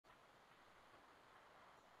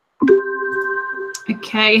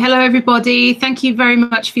Okay, hello everybody. Thank you very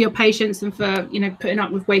much for your patience and for putting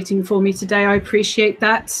up with waiting for me today. I appreciate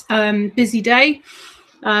that. Busy day.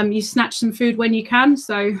 You snatch some food when you can,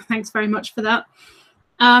 so thanks very much for that.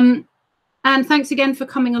 And thanks again for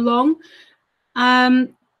coming along.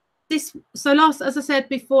 As I said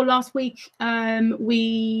before, last week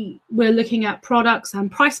we were looking at products and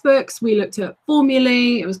price books. We looked at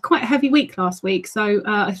formulae. It was quite a heavy week last week, so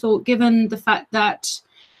I thought, given the fact that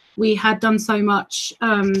we had done so much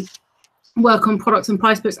work on products and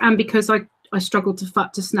price books, and because I struggled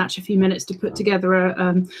to snatch a few minutes to put together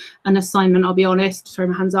an assignment, I'll be honest, throw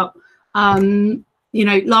my hands up.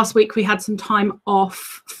 Last week we had some time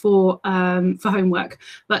off for homework,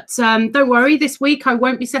 but don't worry, this week I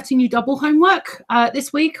won't be setting you double homework.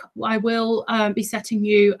 This week I will be setting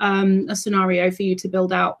you a scenario for you to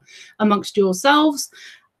build out amongst yourselves.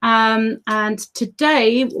 And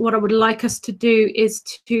today what I would like us to do is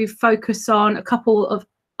to focus on a couple of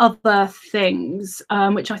other things,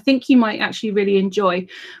 which I think you might actually really enjoy.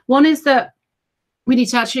 One is that we need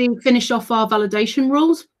to actually finish off our validation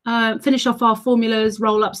rules, finish off our formulas,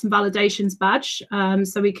 roll-ups and validations badge,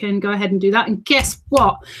 so we can go ahead and do that. And guess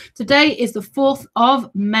what? Today is the 4th of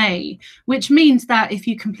May, which means that if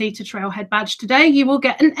you complete a Trailhead badge today, you will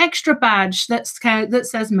get an extra badge that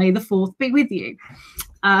says May the 4th be with you.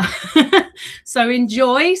 So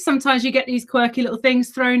enjoy. Sometimes you get these quirky little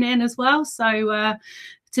things thrown in as well. So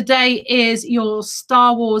today is your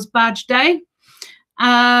Star Wars badge day.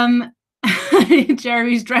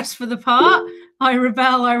 Jerry's dressed for the part. I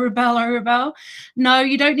rebel, I rebel, I rebel. No,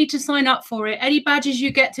 you don't need to sign up for it. Any badges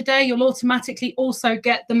you get today, you'll automatically also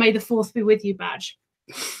get the May the 4th be with you badge.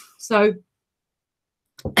 So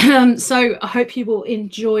so I hope you will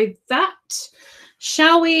enjoy that.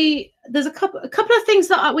 Shall we? There's a couple of things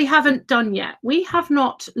that we haven't done yet. We have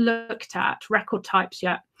not looked at record types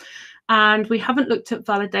yet, and we haven't looked at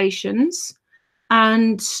validations.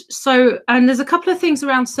 And there's a couple of things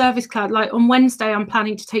around Service Cloud. Like on Wednesday, I'm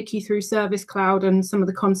planning to take you through Service Cloud and some of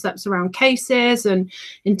the concepts around cases and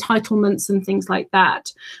entitlements and things like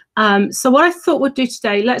that. So what I thought we'd do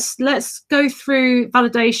today, let's go through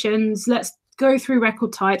validations. Let's go through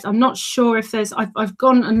record types. I'm not sure if there's, I've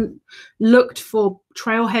gone and looked for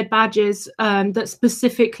Trailhead badges that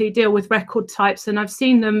specifically deal with record types, and I've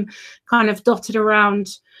seen them kind of dotted around,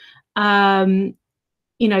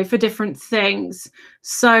 for different things.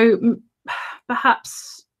 So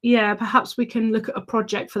perhaps we can look at a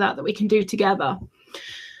project for that we can do together.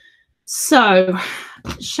 So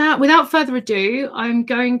without further ado, I'm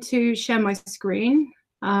going to share my screen.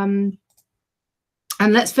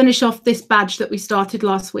 And let's finish off this badge that we started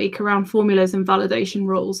last week around formulas and validation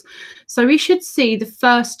rules. So we should see the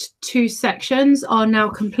first 2 sections are now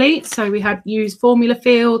complete. So we had use formula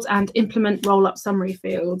fields and implement roll-up summary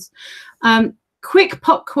fields. Quick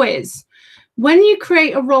pop quiz. When you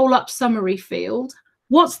create a roll-up summary field,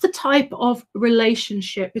 what's the type of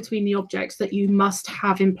relationship between the objects that you must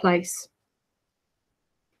have in place?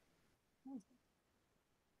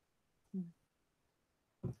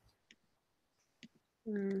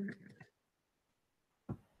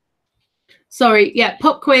 Sorry, yeah,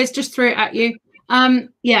 pop quiz, just threw it at you.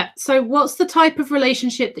 So what's the type of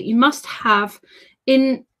relationship that you must have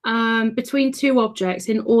in between 2 objects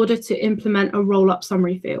in order to implement a roll-up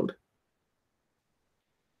summary field?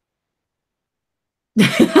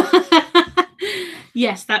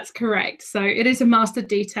 Yes, that's correct. So it is a master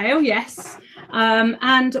detail, yes.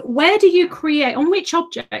 And where do you create, on which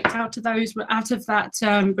object out of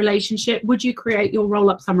that relationship would you create your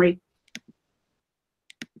roll-up summary?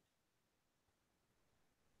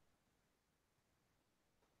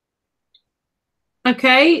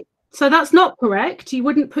 Okay, so that's not correct. You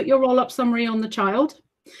wouldn't put your roll-up summary on the child.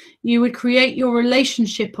 You would create your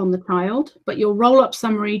relationship on the child, but your roll-up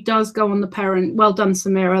summary does go on the parent. Well done,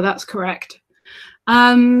 Samira, that's correct.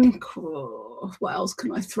 What else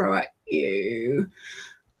can I throw at you?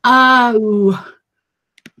 Oh,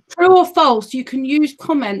 true or false, you can use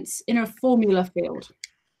comments in a formula field.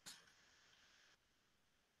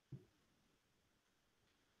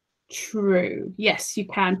 True. Yes, you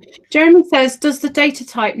can. Jeremy says, does the data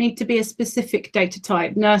type need to be a specific data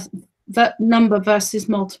type? Number versus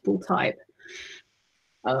multiple type.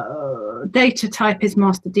 Data type is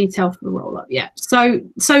master detail for the roll-up. Yeah. So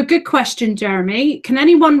good question, Jeremy. Can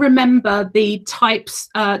anyone remember the types,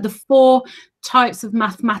 the 4 types of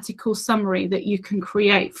mathematical summary that you can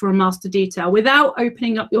create for a master detail without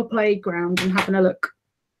opening up your playground and having a look?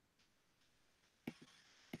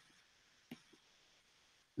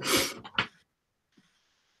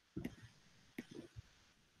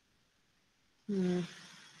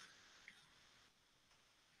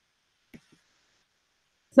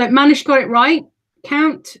 So Manish got it right.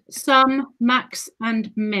 Count, sum, max,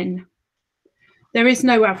 and min. There is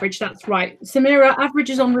no average, that's right. Samira, average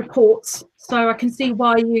is on reports, so I can see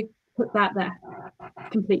why you put that there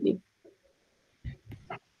completely.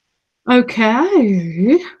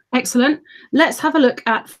 Okay, excellent. Let's have a look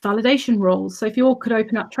at validation rules. So if you all could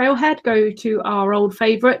open up Trailhead, go to our old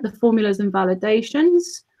favorite, the formulas and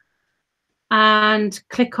validations, and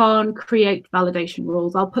click on create validation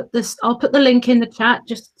rules. I'll put the link in the chat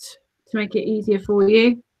just to make it easier for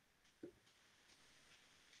you.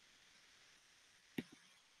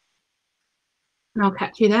 And I'll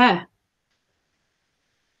catch you there.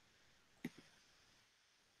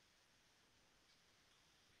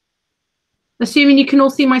 Assuming you can all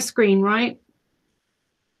see my screen, right?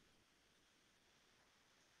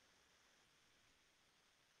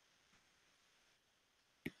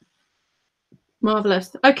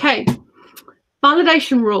 Marvelous. Okay,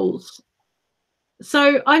 validation rules.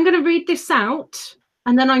 So I'm going to read this out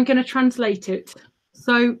and then I'm going to translate it.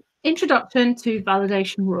 So introduction to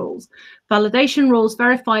validation rules. Validation rules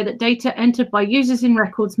verify that data entered by users in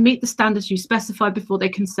records meet the standards you specify before they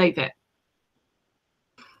can save it.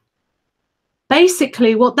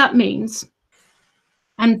 Basically, what that means,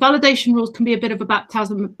 and validation rules can be a bit of a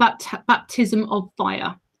baptism of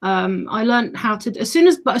fire. I learned how to, as soon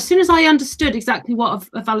as I understood exactly what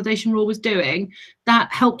a validation rule was doing, that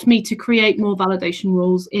helped me to create more validation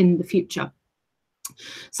rules in the future.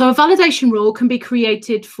 So a validation rule can be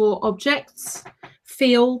created for objects,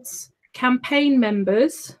 fields, campaign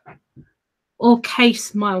members, or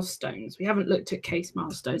case milestones. We haven't looked at case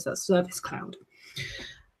milestones, that's Service Cloud.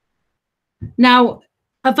 Now,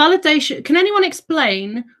 a validation, can anyone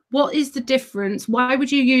explain what is the difference? Why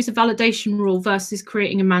would you use a validation rule versus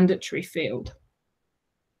creating a mandatory field?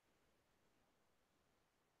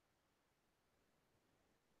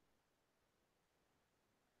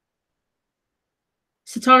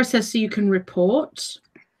 Satara says so you can report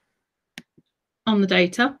on the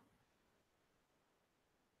data.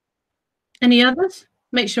 Any others?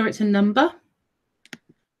 Make sure it's a number,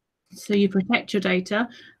 so you protect your data.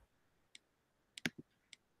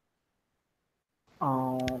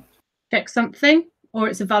 Check something, or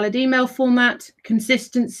it's a valid email format,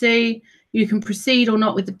 consistency, you can proceed or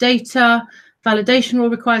not with the data. Validation rule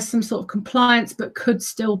requires some sort of compliance, but could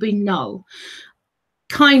still be null.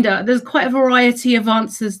 Kinda, there's quite a variety of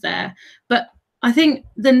answers there, but I think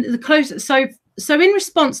the closest, so in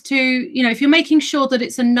response to, you know, if you're making sure that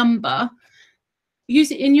it's a number,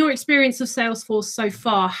 use it in your experience of Salesforce so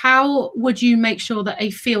far, how would you make sure that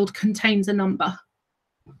a field contains a number?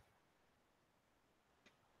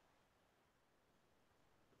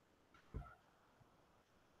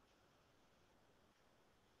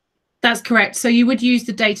 That's correct. So you would use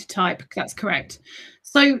the data type. That's correct.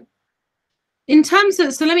 So in terms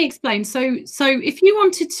of, so let me explain. So if you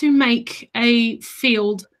wanted to make a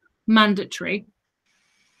field mandatory,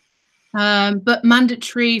 but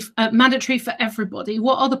mandatory for everybody,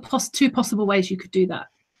 what are the two possible ways you could do that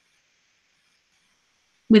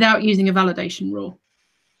without using a validation rule?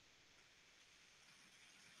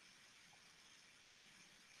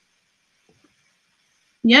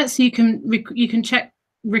 Yeah, so you can check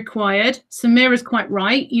required. Samira's quite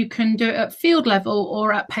right. You can do it at field level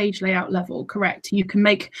or at page layout level, correct. You can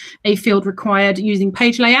make a field required using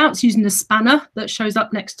page layouts, using the spanner that shows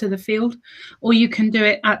up next to the field, or you can do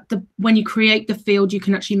it at when you create the field, you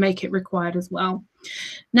can actually make it required as well.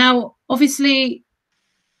 Now, obviously,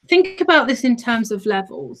 think about this in terms of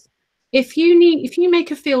levels. If you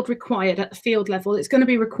make a field required at the field level, it's going to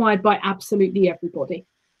be required by absolutely everybody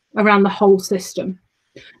around the whole system.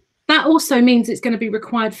 That also means it's going to be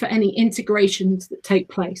required for any integrations that take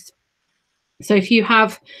place. So if you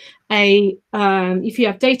have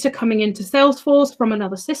data coming into Salesforce from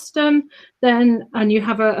another system, then and you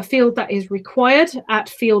have a field that is required at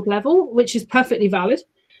field level, which is perfectly valid,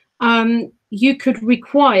 you could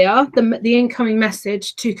require the incoming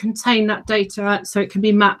message to contain that data so it can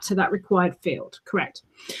be mapped to that required field. Correct.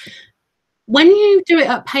 When you do it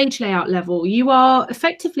at page layout level, you are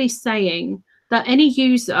effectively saying that any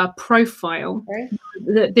user profile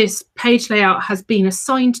that this page layout has been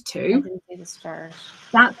assigned to,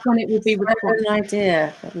 that's when it will be required. I have an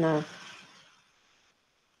idea, but no.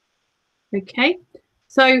 Okay,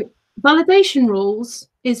 so validation rules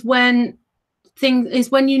is when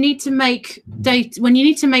you need to make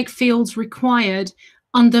fields required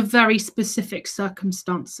under very specific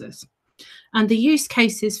circumstances, and the use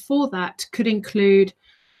cases for that could include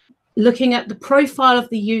looking at the profile of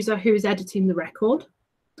the user who is editing the record,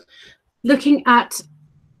 looking at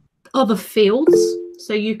other fields,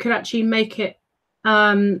 so you could actually make it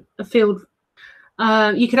a field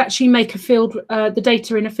you could actually make a field, the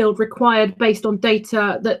data in a field required based on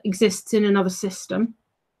data that exists in another system.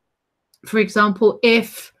 For example,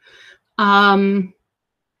 if the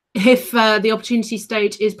opportunity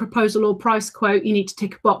stage is proposal or price quote, you need to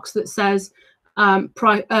tick a box that says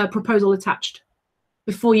proposal attached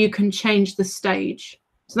before you can change the stage.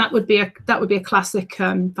 So that would be a classic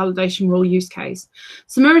validation rule use case.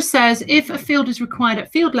 Samira says, if a field is required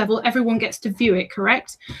at field level, everyone gets to view it,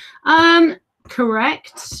 correct?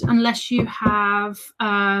 Correct, unless you have,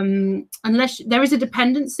 unless there is a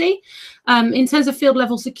dependency. In terms of field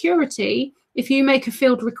level security, if you make a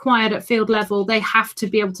field required at field level, they have to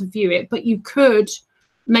be able to view it, but you could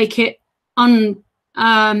make it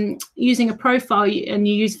using a profile and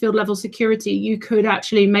you use field level security, you could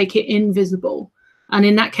actually make it invisible. And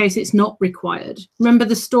in that case, it's not required. Remember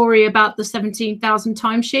the story about the 17,000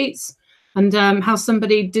 timesheets and how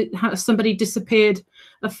somebody disappeared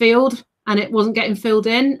a field and it wasn't getting filled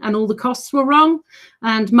in and all the costs were wrong.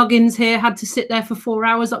 And Muggins here had to sit there for 4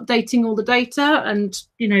 hours updating all the data and,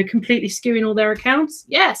 you know, completely skewing all their accounts.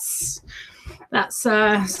 Yes, that's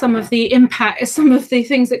some of the impact, some of the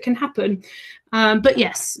things that can happen. But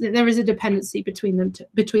yes, there is a dependency between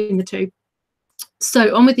the two.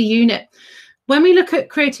 So on with the unit. When we look at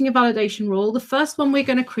creating a validation rule, the first one we're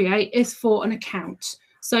going to create is for an account.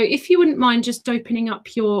 So if you wouldn't mind just opening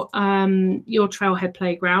up your Trailhead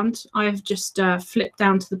playground, I've just flipped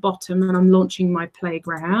down to the bottom and I'm launching my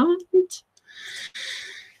playground.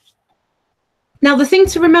 Now, the thing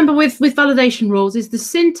to remember with validation rules is the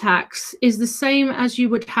syntax is the same as you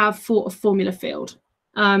would have for a formula field.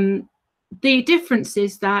 The difference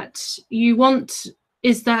is that you want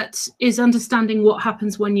is understanding what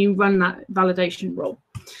happens when you run that validation rule.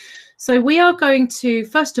 So we are going to,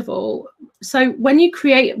 first of all, so when you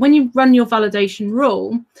run your validation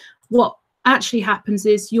rule, what actually happens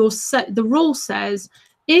is the rule says,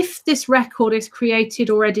 if this record is created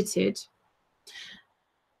or edited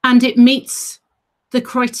and it meets the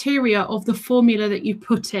criteria of the formula that you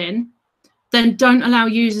put in, then don't allow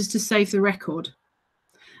users to save the record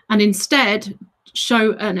and instead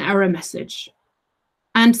show an error message.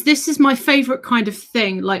 And this is my favorite kind of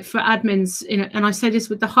thing, like for admins, and I say this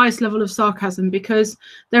with the highest level of sarcasm, because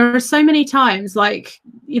there are so many times, like,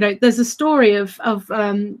 you know, there's a story of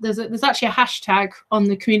there's actually a hashtag on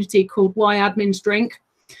the community called Why Admins Drink.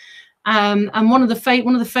 And one of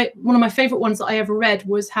my favorite ones that I ever read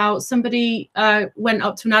was how somebody went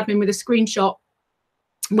up to an admin with a screenshot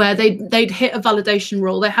where they'd hit a validation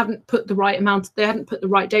rule. They hadn't put the right amount, they hadn't put the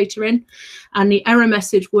right data in, and the error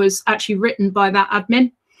message was actually written by that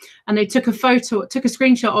admin. And they took a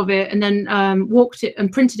screenshot of it and then walked it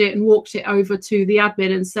and printed it and walked it over to the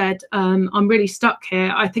admin and said, I'm really stuck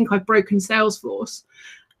here. I think I've broken Salesforce.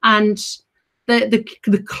 And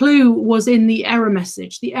the clue was in the error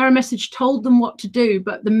message. The error message told them what to do,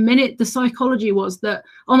 but the psychology was that,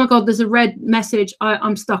 oh my God, there's a red message.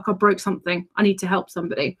 I'm stuck. I broke something. I need to help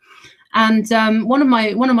somebody. And one of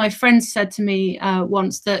my friends said to me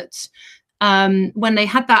once that when they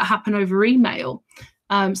had that happen over email,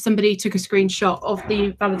 somebody took a screenshot of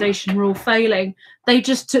the validation rule failing. They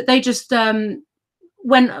just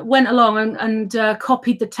went along and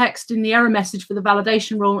copied the text in the error message for the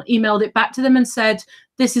validation rule, emailed it back to them and said,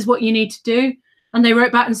 this is what you need to do. And they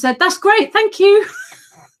wrote back and said, that's great, thank you.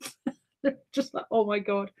 Just like, oh my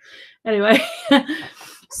God. Anyway,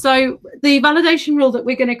 so the validation rule that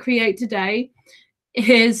we're going to create today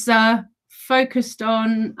is focused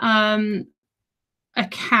on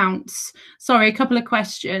accounts. Sorry, a couple of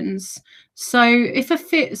questions. So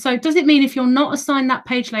does it mean if you're not assigned that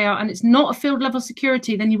page layout and it's not a field level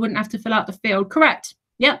security, then you wouldn't have to fill out the field? Correct.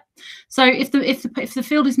 Yep. So if the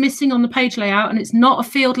field is missing on the page layout and it's not a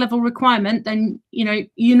field level requirement, then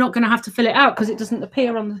you're not going to have to fill it out because it doesn't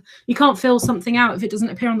appear on the, you can't fill something out if it doesn't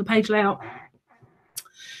appear on the page layout.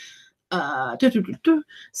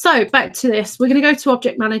 So back to this, we're going to go to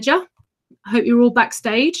Object Manager. I hope you're all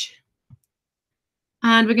backstage.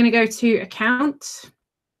 And we're going to go to Account.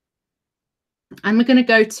 And we're going to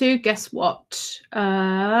go to, guess what?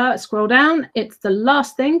 Scroll down. It's the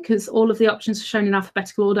last thing because all of the options are shown in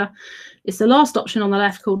alphabetical order. It's the last option on the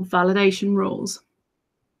left called Validation Rules.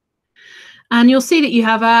 And you'll see that you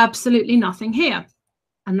have absolutely nothing here.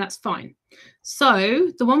 And that's fine.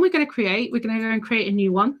 So the one we're going to create, we're going to go and create a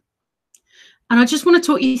new one. And I just want to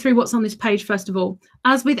talk you through what's on this page first of all.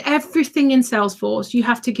 As with everything in Salesforce, you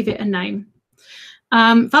have to give it a name.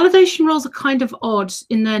 Validation rules are kind of odd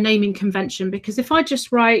in their naming convention because if I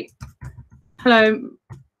just write, hello,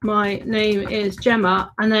 my name is Gemma,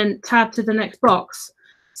 and then tab to the next box,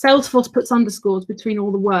 Salesforce puts underscores between all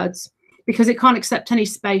the words because it can't accept any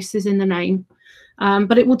spaces in the name.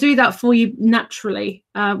 but it will do that for you naturally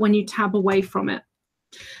when you tab away from it.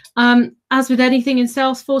 As with anything in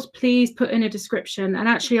Salesforce, please put in a description. And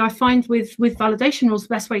actually, I find with validation rules, the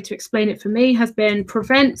best way to explain it for me has been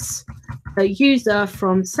prevents the user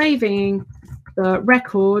from saving the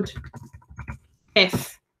record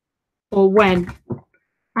if or when.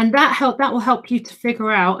 And that will help you to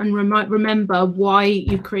figure out and remember why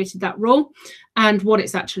you created that rule and what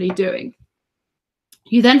it's actually doing.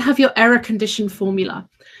 You then have your error condition formula.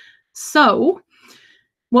 So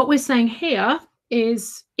what we're saying here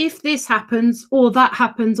is if this happens or that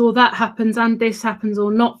happens or that happens and this happens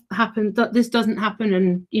or not happen, that this doesn't happen,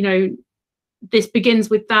 and this begins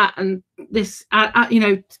with that, and this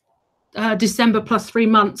December plus 3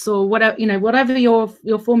 months or whatever, whatever your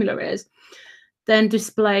formula is, then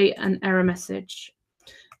display an error message.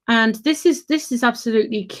 And this is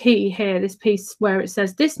absolutely key here, this piece where it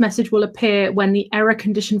says this message will appear when the error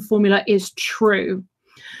condition formula is true.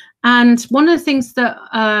 And one of the things that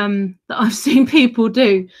I've seen people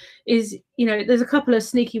do is, there's a couple of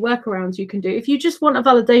sneaky workarounds you can do. If you just want a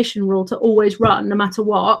validation rule to always run no matter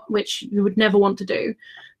what, which you would never want to do,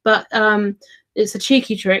 but it's a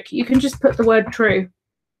cheeky trick, you can just put the word true.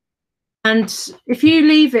 And if you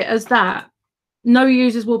leave it as that, no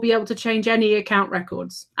users will be able to change any account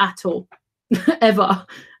records at all, ever,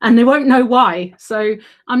 and they won't know why. So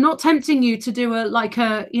I'm not tempting you to do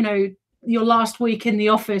your last week in the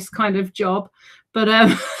office kind of job, but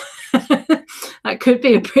that could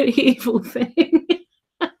be a pretty evil thing.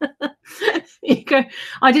 You go,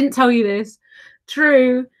 I didn't tell you this.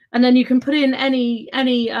 True. And then you can put in any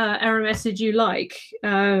error message you like.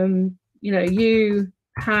 You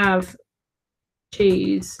have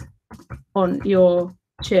cheese on your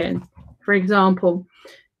chin, for example.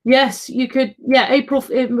 Yes, you could. Yeah, April.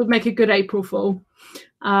 It would make a good April Fool.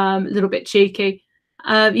 A little bit cheeky.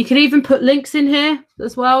 You can even put links in here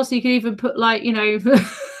as well. So you can even put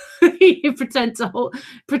you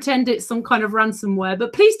pretend it's some kind of ransomware.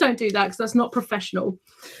 But please don't do that because that's not professional.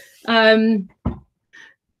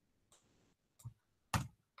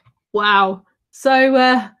 Wow.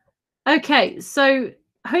 So okay. So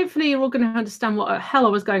hopefully you're all going to understand what the hell I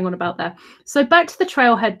was going on about there. So back to the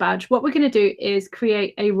Trailhead badge. What we're going to do is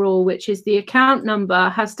create a rule, which is the account number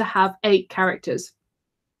has to have 8 characters.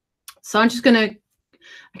 So I'm just going to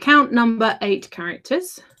account number 8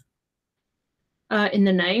 characters in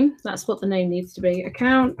the name. That's what the name needs to be.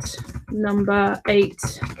 Account number 8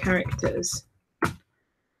 characters.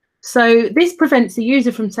 So this prevents the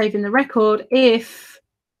user from saving the record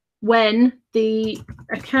when the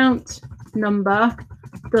account number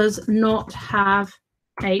does not have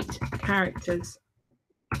 8 characters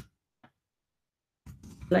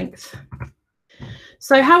length.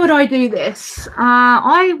 So how would I do this?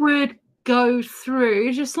 I would go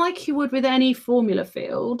through just like you would with any formula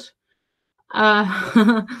field.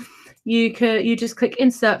 You just click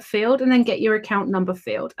insert field and then get your account number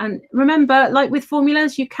field. And remember, like with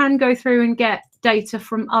formulas, you can go through and get data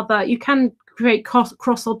from you can create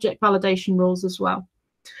cross object validation rules as well.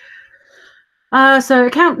 So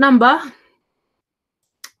account number.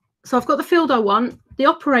 So I've got the field I want. The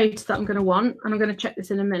operator that I'm going to want, and I'm going to check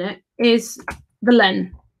this in a minute, is the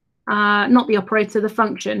len. Not the operator, the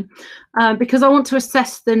function, because I want to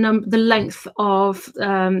assess the length of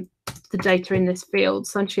the data in this field.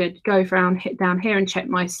 So I'm just going to go hit down here and check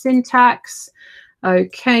my syntax.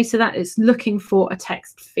 Okay, so that is looking for a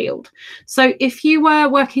text field. So if you were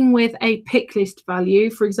working with a pick list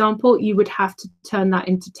value, for example, you would have to turn that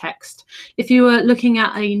into text. If you were looking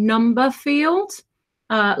at a number field,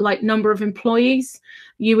 like number of employees,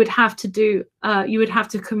 you would have to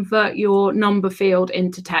convert your number field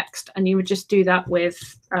into text, and you would just do that with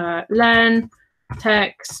len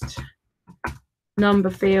text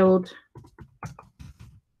number field,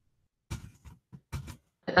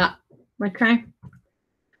 like that. Okay.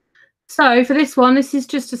 So for this one, this is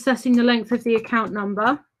just assessing the length of the account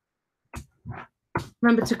number.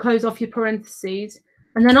 Remember to close off your parentheses,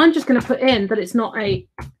 and then I'm just going to put in that it's not 8.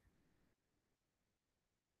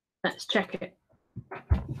 Let's check it.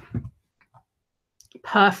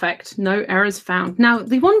 Perfect. No errors found. Now,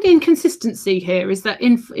 the one inconsistency here is that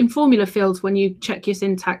in formula fields, when you check your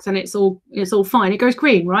syntax and it's all fine, it goes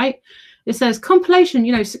green, right? It says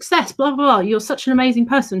compilation, success, blah, blah, blah. You're such an amazing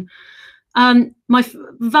person. My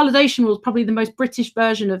validation rule is probably the most British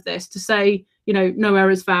version of this to say, no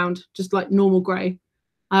errors found, just like normal grey.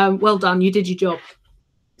 Well done. You did your job.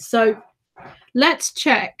 So let's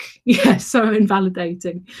check. Yeah, so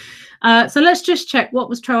invalidating. So let's just check what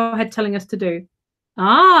was Trailhead telling us to do.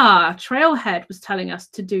 Trailhead was telling us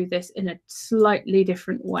to do this in a slightly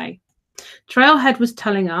different way. Trailhead was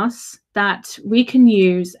telling us that we can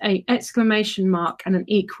use a exclamation mark and an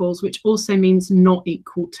equals, which also means not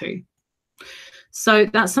equal to. So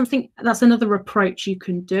that's something, that's another approach you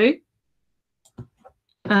can do.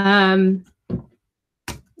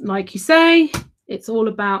 Like you say, it's all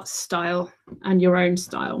about style and your own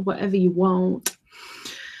style, whatever you want.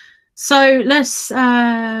 So let's,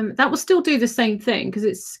 that will still do the same thing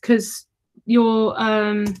because your,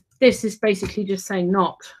 this is basically just saying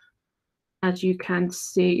not, as you can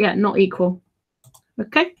see, yeah, not equal.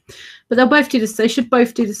 Okay, but they'll both do this, they should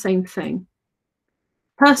both do the same thing.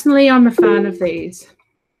 Personally, I'm a fan of these.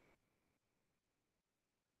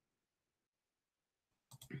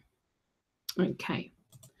 Okay.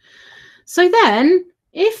 So then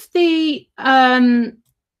if the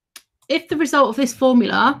result of this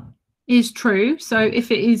formula is true, so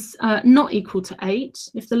if it is not equal to 8,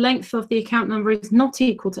 if the length of the account number is not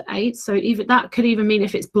equal to 8, so even that could even mean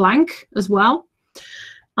if it's blank as well,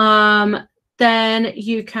 then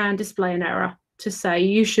you can display an error to say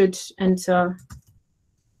you should enter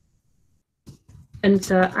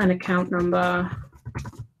an account number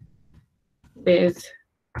with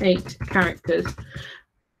 8 characters.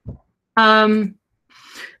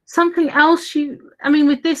 Something else I mean,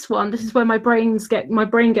 with this one, this is where my brain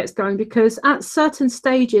gets going, because at certain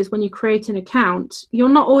stages when you create an account, you're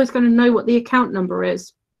not always going to know what the account number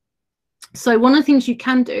is. So one of the things you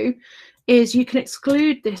can do is you can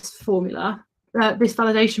exclude this formula, this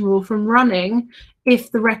validation rule, from running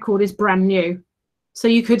if the record is brand new. So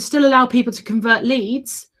you could still allow people to convert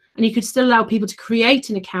leads, and you could still allow people to create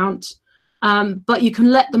an account, but you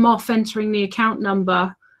can let them off entering the account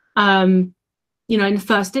number, you know, in the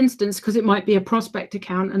first instance, because it might be a prospect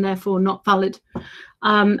account and therefore not valid.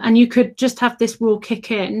 And you could just have this rule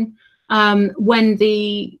kick in when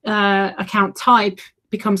the account type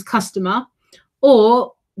becomes customer,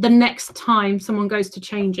 or the next time someone goes to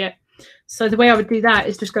change it. So the way I would do that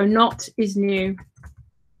is just go not is new,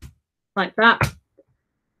 like that.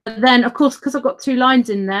 But then, of course, because I've got 2 lines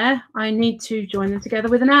in there, I need to join them together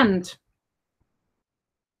with an and.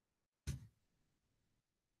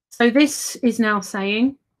 So this is now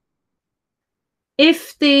saying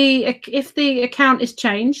if the account is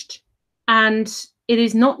changed and it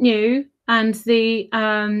is not new and the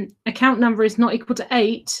account number is not equal to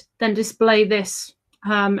 8, then display this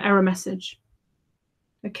error message.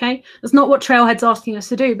 Okay, that's not what Trailhead's asking us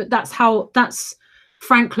to do, but that's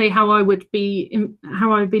frankly how I would be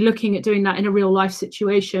looking at doing that in a real life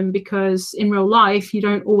situation, because in real life you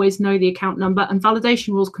don't always know the account number, and validation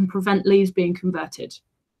rules can prevent leads being converted.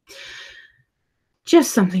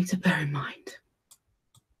 Just something to bear in mind.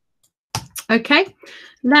 Okay,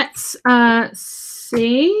 let's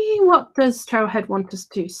see, what does Trailhead want us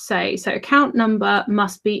to say? So account number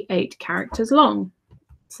must be 8 characters long.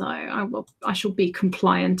 So I shall be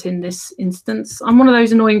compliant in this instance. I'm one of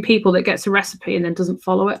those annoying people that gets a recipe and then doesn't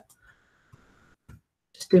follow it.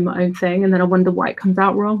 Just do my own thing, and then I wonder why it comes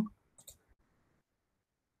out wrong.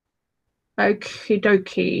 Okie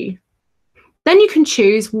dokie. Then you can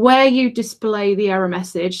choose where you display the error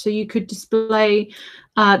message. So you could display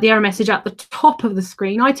the error message at the top of the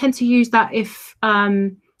screen. I tend to use that if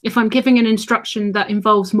I'm giving an instruction that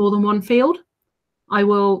involves more than one field. I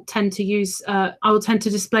will tend to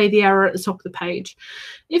display the error at the top of the page.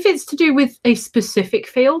 If it's to do with a specific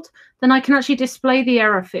field, then I can actually display the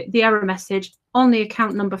error message on the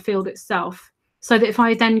account number field itself, so that if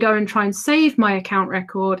I then go and try and save my account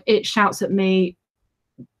record, it shouts at me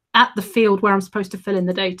at the field where I'm supposed to fill in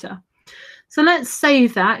the data. So let's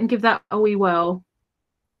save that and give that a wee whirl.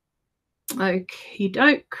 Okie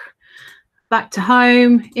doke. Back to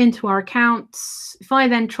home, into our accounts. If I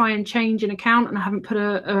then try and change an account and I haven't put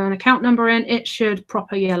an account number in, it should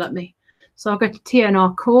proper yell at me. So I'll go to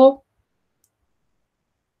TNR core,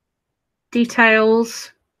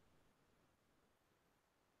 details.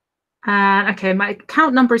 And okay, my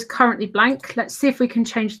account number is currently blank. Let's see if we can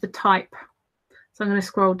change the type. So I'm going to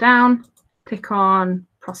scroll down, click on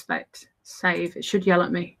prospect, save. It should yell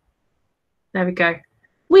at me. There we go.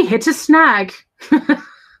 We hit a snag.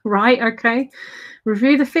 Right, okay.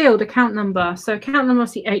 Review the field, account number. So account number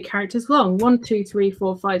must be 8 characters long. 1, 2, 3,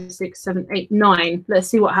 4, 5, 6, 7, 8, 9. Let's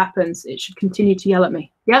see what happens. It should continue to yell at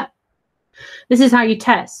me. Yeah. This is how you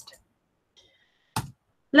test.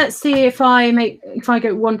 Let's see if I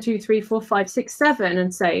go 1, 2, 3, 4, 5, 6, 7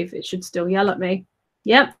 and save. It should still yell at me.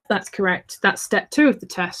 Yep, that's correct. That's step 2 of the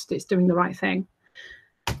test. It's doing the right thing.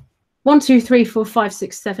 1, 2, 3, 4, 5,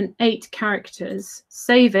 6, 7, 8 characters.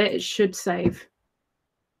 Save it. It should save.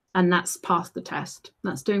 And that's passed the test.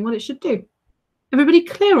 That's doing what it should do. Everybody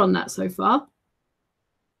clear on that so far?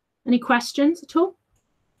 Any questions at all?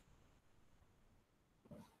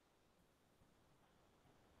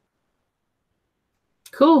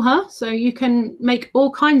 Cool, huh? So you can make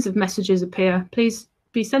all kinds of messages appear. Please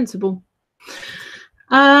be sensible.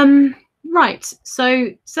 Right, so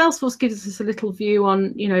Salesforce gives us a little view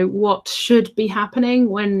on, what should be happening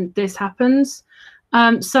when this happens.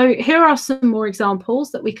 So here are some more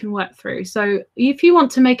examples that we can work through. So if you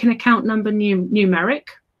want to make an account number numeric,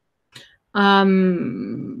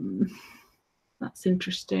 that's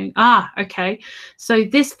interesting. Okay. So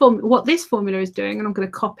what this formula is doing, and I'm going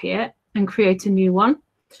to copy it and create a new one.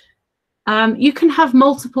 You can have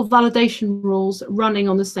multiple validation rules running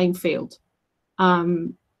on the same field.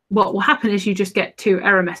 What will happen is you just get 2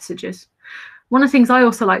 error messages. One of the things I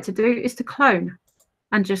also like to do is to clone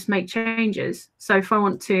and just make changes. So if I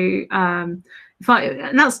want to, and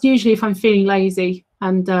that's usually if I'm feeling lazy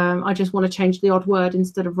and I just want to change the odd word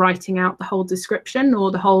instead of writing out the whole description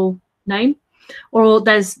or the whole name, or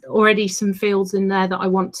there's already some fields in there that I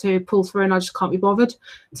want to pull through and I just can't be bothered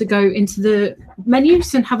to go into the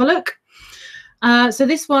menus and have a look. So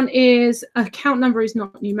this one is account number is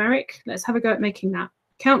not numeric. Let's have a go at making that.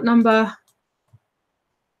 Account number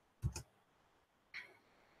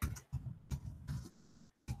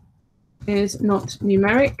is not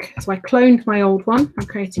numeric. So I cloned my old one. I'm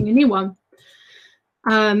creating a new one.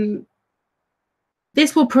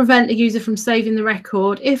 This will prevent the user from saving the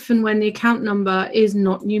record if and when the account number is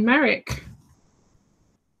not numeric.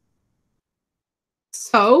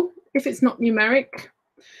 So if it's not numeric,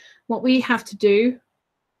 what we have to do,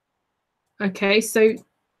 okay, so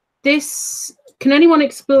this, can anyone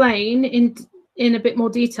explain in a bit more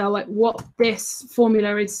detail like what this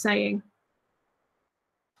formula is saying?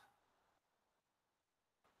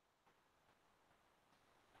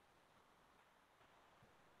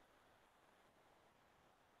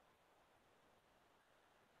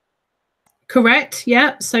 Correct,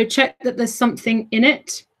 yeah. So check that there's something in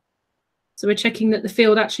it. So we're checking that the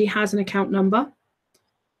field actually has an account number.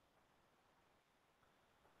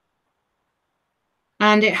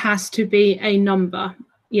 And it has to be a number.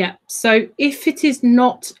 Yeah, so if it is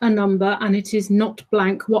not a number and it is not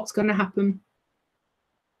blank, what's going to happen?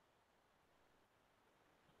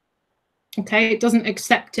 Okay, it doesn't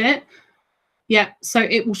accept it. Yeah, so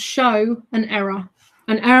it will show an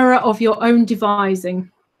error of your own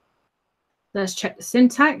devising. Let's check the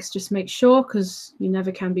syntax, just make sure, because you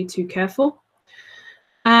never can be too careful.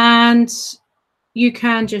 And you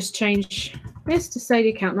can just change this to say the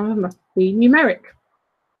account number must be numeric.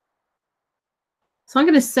 So I'm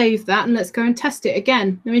going to save that and let's go and test it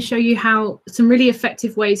again. Let me show you how some really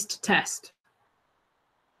effective ways to test.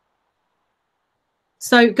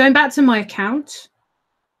 So going back to my account,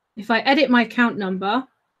 if I edit my account number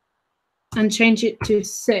and change it to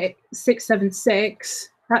 676,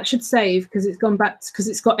 that should save because it's gone back because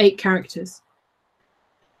it's got 8 characters.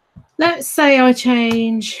 Let's say I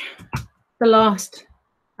change the last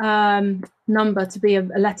number to be a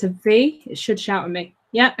letter V. It should shout at me.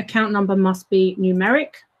 Yeah, account number must be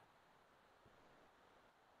numeric.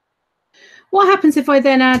 What happens if I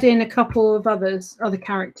then add in a couple of other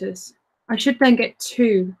characters? I should then get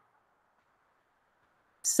 2.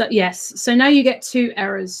 So yes, so now you get 2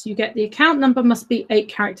 errors. You get the account number must be 8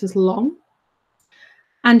 characters long.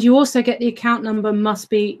 And you also get the account number must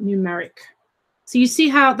be numeric. So you see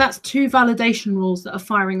how that's 2 validation rules that are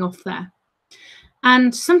firing off there.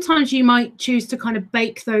 And sometimes you might choose to kind of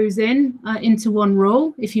bake those into one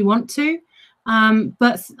rule if you want to.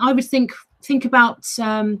 But I would think about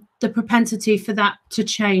the propensity for that to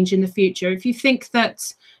change in the future. If you think that,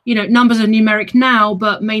 numbers are numeric now,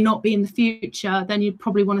 but may not be in the future, then you'd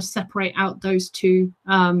probably want to separate out those 2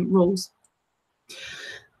 rules.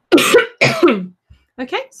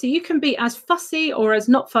 Okay, so you can be as fussy or as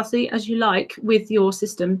not fussy as you like with your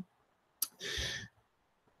system.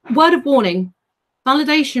 Word of warning.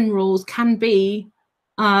 Validation rules can be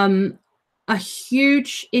a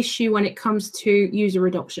huge issue when it comes to user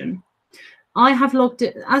adoption. I have logged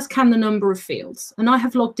it, as can the number of fields, and I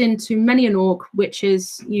have logged into many an org, which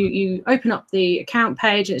is you open up the account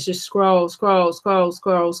page and it's just scroll,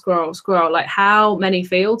 like how many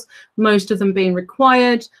fields, most of them being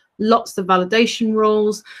required, lots of validation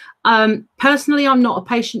rules. Personally, I'm not a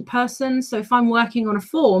patient person, so if I'm working on a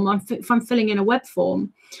form, if I'm filling in a web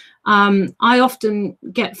form, I often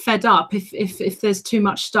get fed up if there's too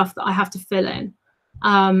much stuff that I have to fill in,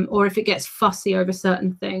 or if it gets fussy over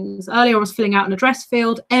certain things. Earlier I was filling out an address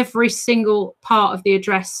field. Every single part of the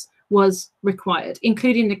address was required,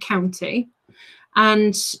 including the county.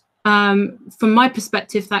 And from my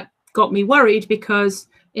perspective, that got me worried because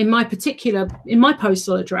in my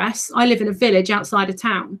postal address, I live in a village outside a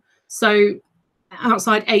town, so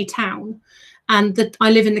outside a town, and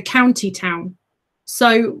I live in the county town.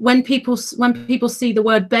 So when people see the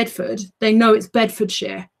word Bedford, they know it's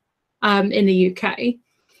Bedfordshire in the UK.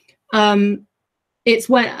 It's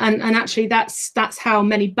when and actually that's how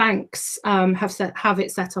many banks have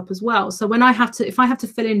it set up as well. So when if I have to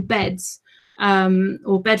fill in beds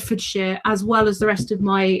or Bedfordshire as well as the rest of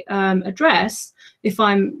my address, if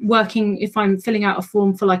I'm filling out a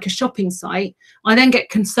form for like a shopping site, I then get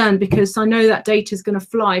concerned because I know that data is going to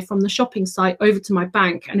fly from the shopping site over to my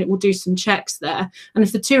bank and it will do some checks there. And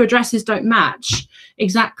if the two addresses don't match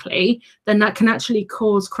exactly, then that can actually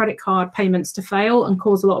cause credit card payments to fail and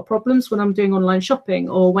cause a lot of problems when I'm doing online shopping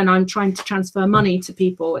or when I'm trying to transfer money to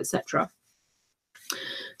people, etc.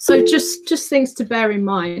 So just things to bear in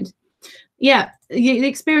mind. Yeah, the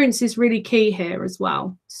experience is really key here as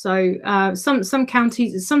well. So some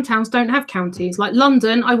counties, some towns don't have counties. Like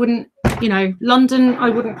London, I wouldn't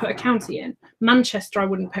put a county in. Manchester, I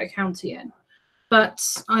wouldn't put a county in. But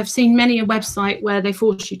I've seen many a website where they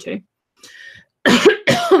force you to.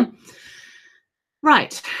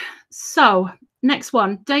 Right. So next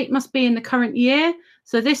one, date must be in the current year.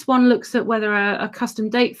 So this one looks at whether a custom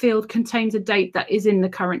date field contains a date that is in the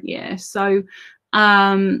current year. So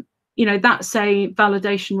that's a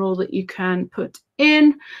validation rule that you can put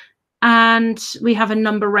in. And we have a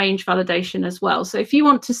number range validation as well. So if you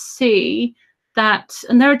want to see that,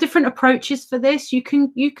 and there are different approaches for this, you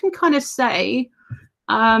can kind of say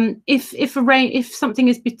if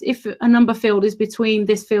a number field is between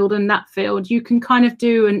this field and that field, you can kind of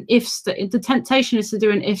do an if. The temptation is to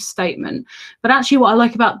do an if statement, but actually what I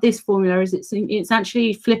like about this formula is it's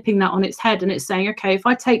actually flipping that on its head, and it's saying, okay, if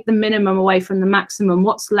I take the minimum away from the maximum,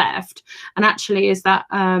 what's left? And actually, is that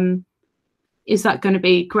going to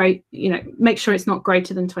be great? Make sure it's not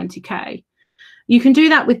greater than 20K. You can do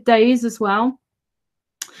that with days as well.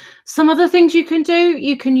 Some other things you can do,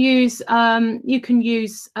 you can use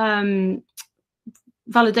validation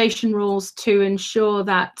rules to ensure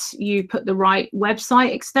that you put the right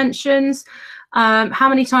website extensions. How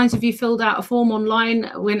many times have you filled out a form online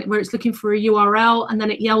where it's looking for a URL and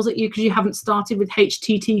then it yells at you because you haven't started with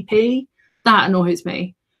HTTP? That annoys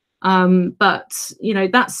me. But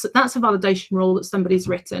that's a validation rule that somebody's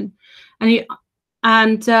written,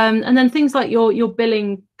 and then things like your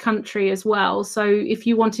billing country as well. So if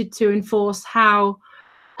you wanted to enforce how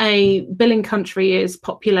a billing country is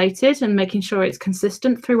populated and making sure it's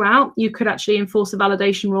consistent throughout, you could actually enforce a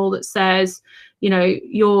validation rule that says,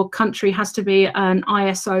 your country has to be an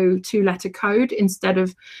ISO 2-letter code instead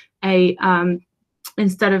of a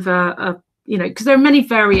because there are many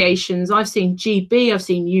variations. I've seen GB, I've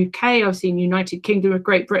seen UK, I've seen United Kingdom of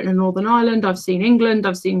Great Britain and Northern Ireland, I've seen England,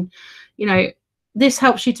 I've seen, this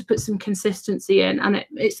helps you to put some consistency in. And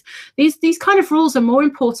it's these kind of rules are more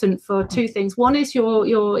important for two things. One is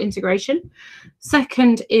your integration.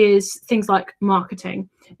 Second is things like marketing.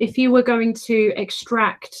 If you were going to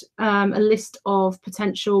extract a list of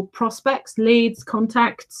potential prospects, leads,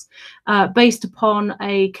 contacts based upon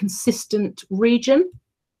a consistent region,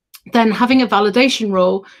 then having a validation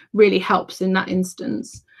rule really helps in that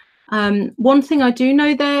instance. One thing I do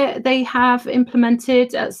know they have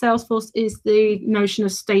implemented at Salesforce is the notion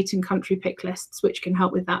of state and country pick lists, which can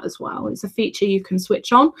help with that as well. It's a feature you can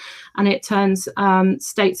switch on, and it turns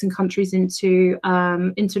states and countries into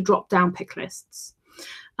drop-down pick lists.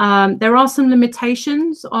 There are some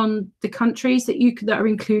limitations on the countries that are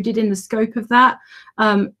included in the scope of that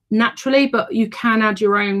naturally, but you can add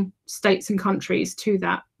your own states and countries to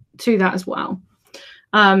that as well.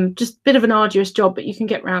 Just a bit of an arduous job, but you can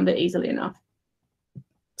get around it easily enough.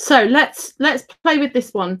 So let's play with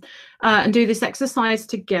this one and do this exercise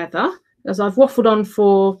together, as I've waffled on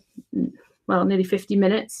for, well, nearly 50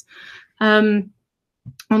 minutes on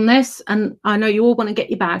this, and I know you all want to get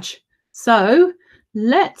your badge. So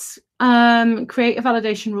let's create a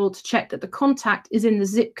validation rule to check that the contact is in the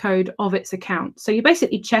zip code of its account. So you're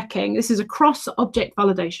basically checking, this is a cross-object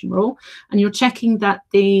validation rule, and you're checking that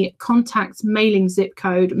the contact's mailing zip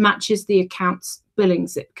code matches the account's billing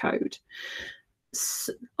zip code.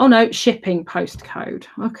 Oh no, shipping postcode.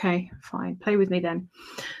 Okay, fine, play with me then.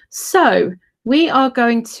 So we are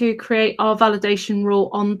going to create our validation rule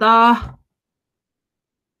on the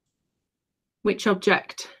which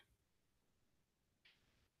object?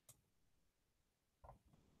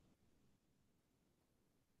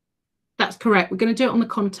 That's correct. We're going to do it on the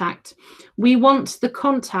contact. We want the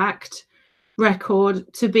contact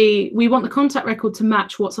record to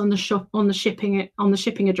match what's on the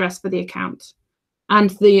shipping address for the account,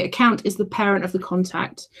 and the account is the parent of the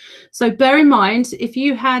contact. So bear in mind, if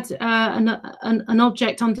you had an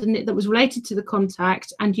object underneath that was related to the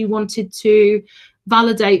contact and you wanted to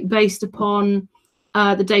validate based upon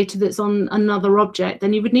the data that's on another object,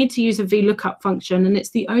 then you would need to use a VLOOKUP function. And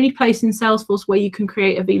it's the only place in Salesforce where you can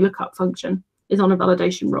create a VLOOKUP function is on a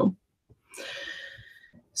validation rule.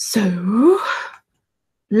 So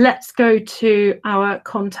let's go to our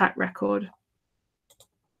contact record.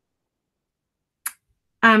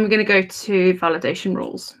 And we're going to go to validation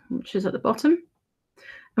rules, which is at the bottom.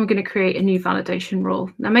 And we're going to create a new validation rule.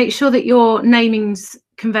 Now make sure that your namings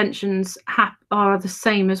conventions are the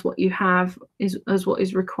same as what you have, as what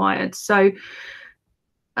is required. So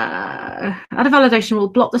add a validation rule,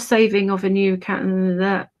 block the saving of a new account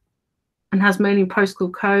and has mailing postal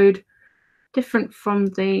code different from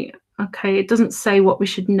the, okay, it doesn't say what we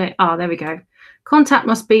should name. Oh, there we go. Contact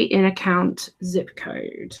must be in account zip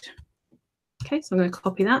code. Okay, so I'm going to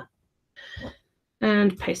copy that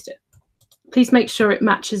and paste it. Please make sure it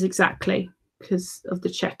matches exactly because of the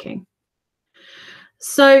checking.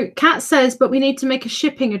 So Kat says, but we need to make a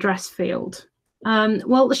shipping address field.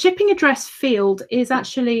 Well, the shipping address field is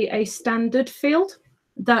actually a standard field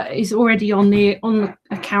that is already on the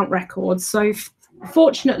account record. So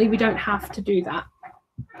fortunately, we don't have to do that.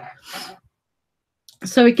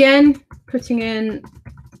 So again, putting in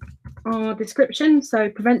our description. So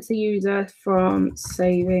prevents the user from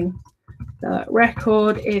saving the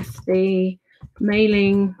record if the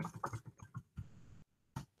mailing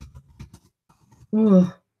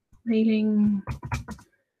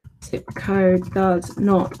zip code does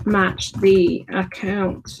not match the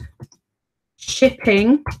account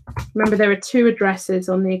shipping. Remember, there are 2 addresses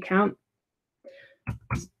on the account.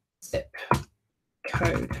 Zip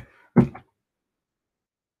code.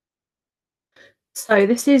 So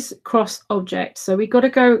this is cross object. So we've got to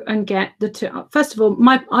go and get the 2. First of all,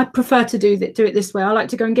 I prefer to do it this way. I like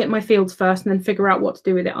to go and get my fields first and then figure out what to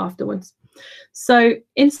do with it afterwards. So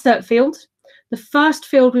insert field. The first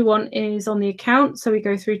field we want is on the account. So we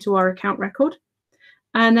go through to our account record.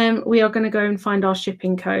 And then we are going to go and find our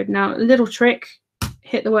shipping code. Now, a little trick,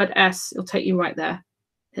 hit the word S. It'll take you right there.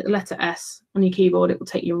 Hit the letter S on your keyboard. It will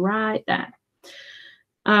take you right there.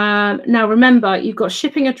 Now remember, you've got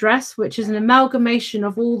shipping address, which is an amalgamation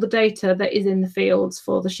of all the data that is in the fields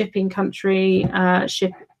for the shipping country,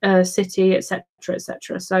 city, etc.,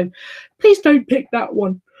 etc. So please don't pick that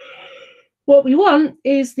one. What we want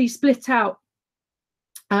is the split out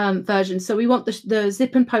version. So we want the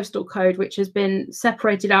zip and postal code, which has been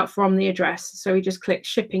separated out from the address. So we just click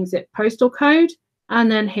shipping zip postal code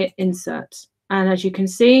and then hit insert. And as you can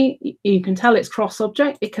see, you can tell it's cross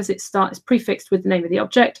object because it's prefixed with the name of the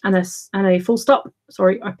object and a full stop,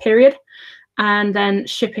 sorry, a period, and then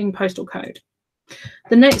shipping postal code.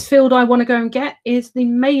 The next field I want to go and get is the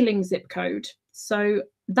mailing zip code. So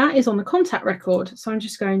that is on the contact record. So I'm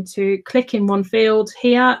just going to click in one field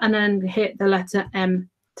here and then hit the letter M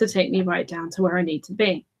to take me right down to where I need to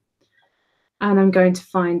be. And I'm going to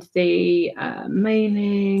find the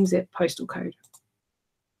mailing zip postal code.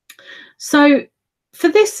 So for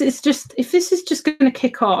this, it's just, if this is just going to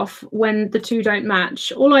kick off when the 2 don't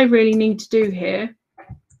match, all I really need to do here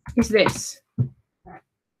is this.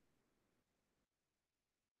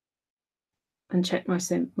 And check my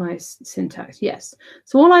syntax. Yes.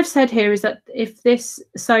 So all I've said here is that if this,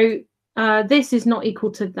 this is not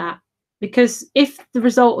equal to that, because if the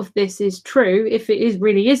result of this is true, if it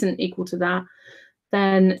really isn't equal to that,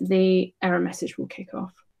 then the error message will kick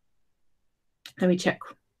off. Let me check.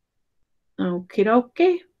 Okie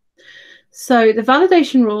dokie. So the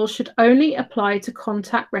validation rule should only apply to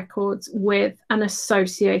contact records with an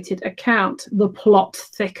associated account. The plot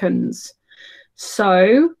thickens.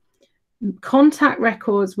 So contact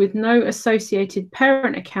records with no associated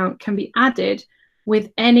parent account can be added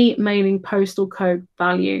with any mailing postal code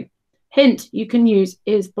value. Hint, you can use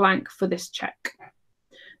is blank for this check.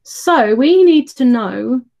 So we need to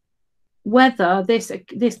know whether this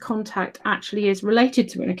contact actually is related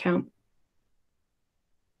to an account.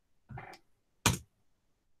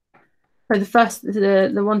 So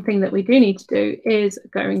the one thing that we do need to do is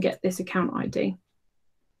go and get this account ID,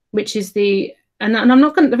 which is and I'm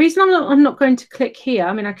not going. The reason I'm not going to click here.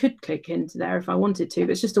 I mean, I could click into there if I wanted to,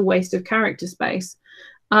 but it's just a waste of character space.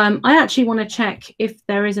 I actually want to check if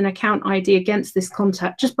there is an account ID against this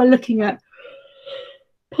contact just by looking at,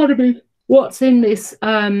 pardon me, what's in this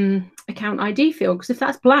account ID field. Because if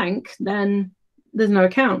that's blank, then there's no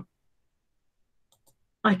account.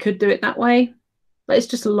 I could do it that way, but it's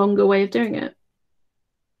just a longer way of doing it.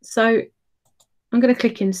 So I'm going to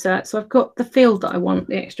click insert. So I've got the field that I want,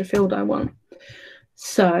 the extra field I want.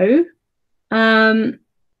 So to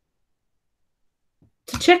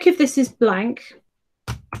check if this is blank,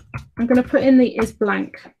 I'm going to put in the is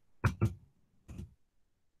blank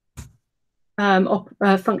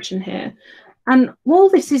function here. And all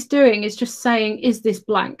this is doing is just saying, is this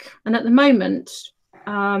blank? And at the moment,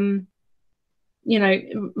 you know,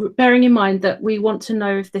 bearing in mind that we want to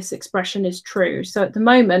know if this expression is true. So at the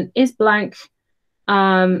moment, is blank,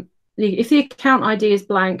 if the account ID is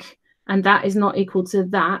blank and that is not equal to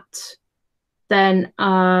that, then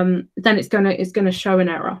it's gonna show an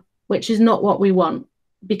error, which is not what we want,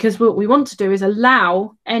 because what we want to do is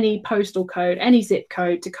allow any postal code, any zip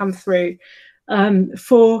code to come through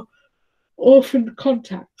for orphan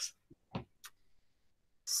contacts.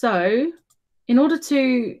 So in order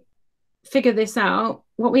to figure this out,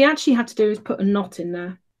 what we actually have to do is put a not in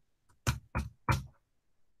there.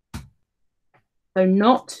 So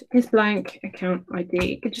not is blank account ID.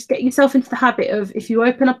 You could just get yourself into the habit of, if you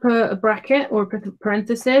open up a bracket or a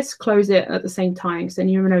parenthesis, close it at the same time, so then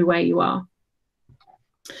you know where you are.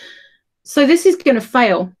 So this is going to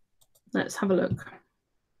fail. Let's have a look.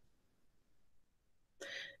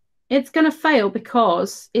 It's going to fail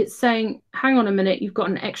because it's saying, hang on a minute, you've got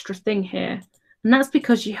an extra thing here. And that's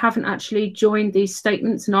because you haven't actually joined these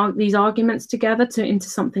statements and these arguments together into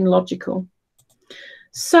something logical.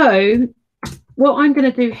 So what I'm going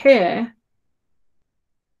to do here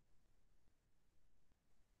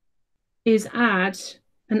is add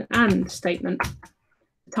an and statement,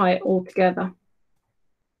 tie it all together.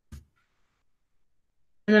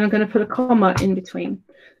 And then I'm going to put a comma in between.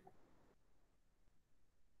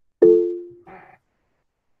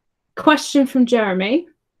 Question from Jeremy.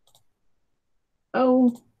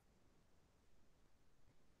 Oh,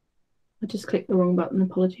 I just clicked the wrong button,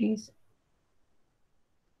 apologies.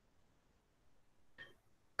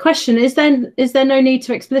 Question, is there no need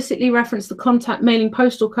to explicitly reference the contact mailing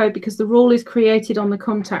postal code because the rule is created on the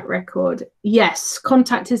contact record? Yes,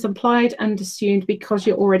 contact is implied and assumed because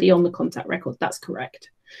you're already on the contact record. That's correct.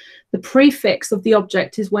 The prefix of the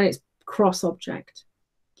object is when it's cross object.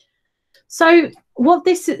 So what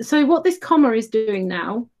this comma is doing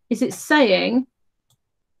now is it's saying,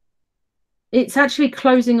 it's actually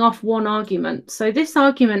closing off one argument. So this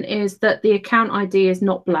argument is that the account ID is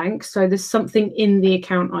not blank. So there's something in the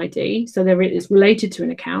account ID. So there it is related to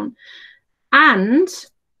an account. And,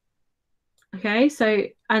 okay, so,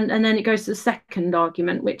 and then it goes to the second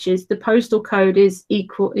argument, which is the postal code is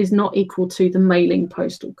not equal to the mailing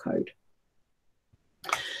postal code.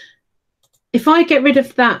 If I get rid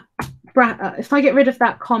of that,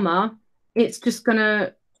 comma, it's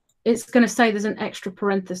gonna say there's an extra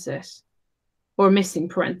parenthesis. Or a missing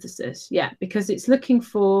parenthesis, yeah, because it's looking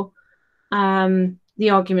for the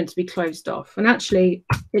argument to be closed off. And actually,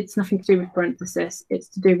 it's nothing to do with parenthesis, it's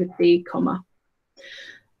to do with the comma.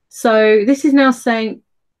 So this is now saying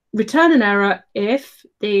return an error if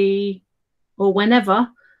whenever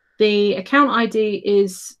the account ID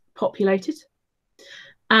is populated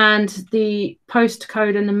and the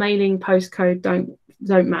postcode and the mailing postcode don't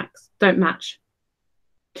match.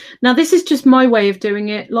 Now, this is just my way of doing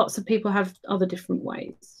it. Lots of people have other different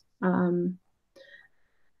ways.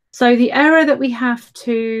 So the error that we have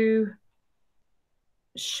to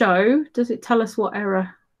show, does it tell us what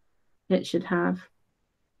error it should have?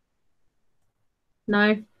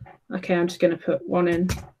 No? Okay, I'm just going to put one in.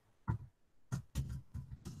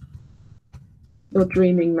 You're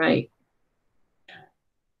dreaming, mate.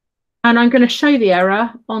 And I'm going to show the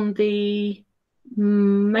error on the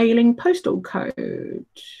mailing postal code.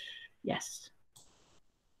 Yes.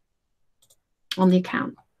 On the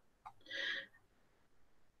account.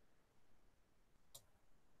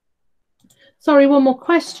 Sorry, one more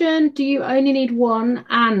question. Do you only need one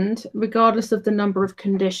and regardless of the number of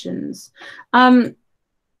conditions?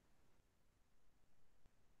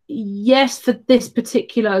 Yes, for this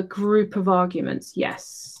particular group of arguments,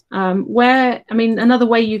 yes. Another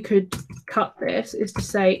way you could cut this is to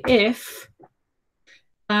say if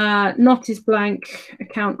not is blank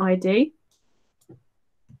account ID.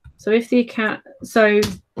 So if the account,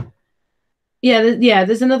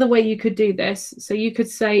 there's another way you could do this. So you could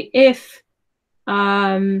say if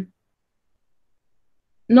not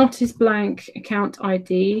is blank account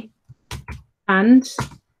ID and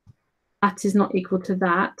that is not equal to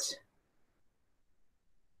that,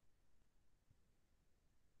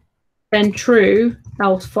 then true,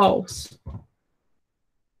 else false.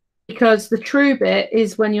 Because the true bit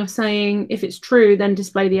is when you're saying if it's true, then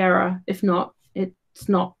display the error. If not, it's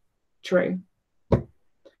not true.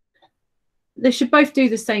 They should both do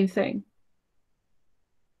the same thing.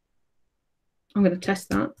 I'm going to test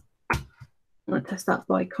that. I'm going to test that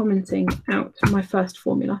by commenting out my first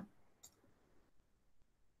formula.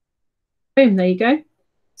 Boom, there you go.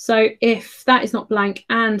 So if that is not blank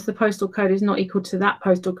and the postal code is not equal to that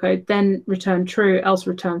postal code, then return true, else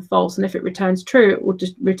return false. And if it returns true, it will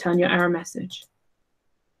just return your error message.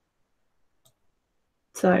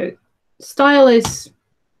 So style is,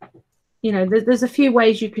 you know, there's a few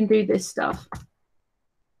ways you can do this stuff.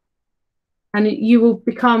 And you will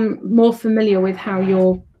become more familiar with how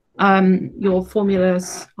your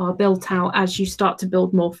formulas are built out as you start to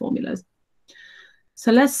build more formulas.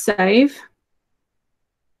 So let's save.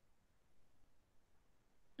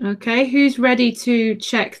 Okay, who's ready to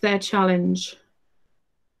check their challenge?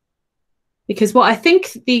 Because what I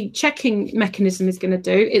think the checking mechanism is going to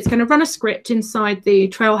do, it's going to run a script inside the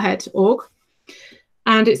Trailhead org,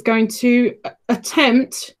 and it's going to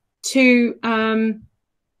attempt to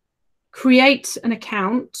create an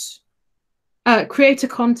account, create a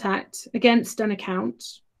contact against an account.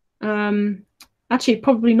 Actually,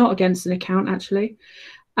 probably not against an account, actually.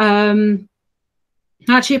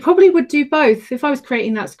 Actually, it probably would do both. If I was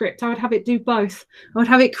creating that script, I would have it do both. I would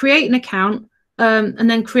have it create an account and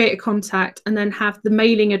then create a contact, and then have the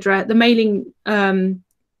mailing address, the mailing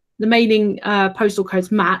postal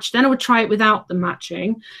codes match. Then I would try it without the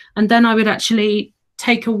matching, and then I would actually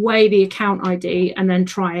take away the account ID and then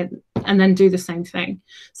try it and then do the same thing.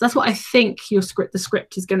 So that's what I think the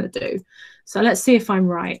script is going to do. So let's see if I'm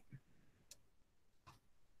right.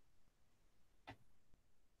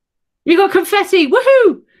 You got confetti,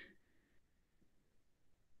 woohoo!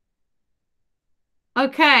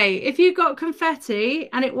 Okay, if you got confetti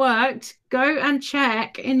and it worked, go and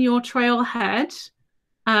check in your Trailhead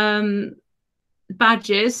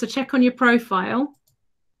badges. So check on your profile.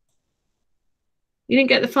 You didn't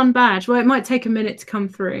get the fun badge. Well, it might take a minute to come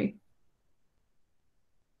through.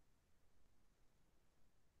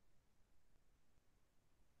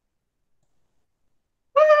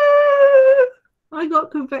 I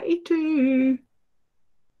got confetti too.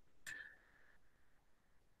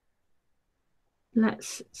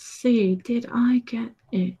 Let's see. Did I get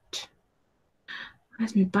it?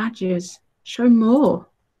 Where's my badges? Show more.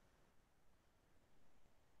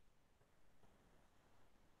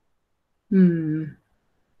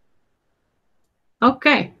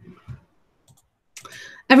 Okay.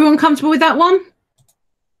 Everyone comfortable with that one?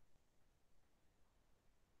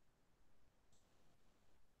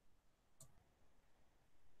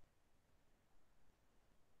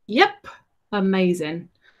 Yep. Amazing.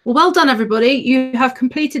 Well done, everybody. You have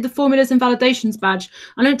completed the formulas and validations badge.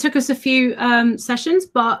 I know it took us a few sessions,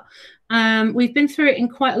 but we've been through it in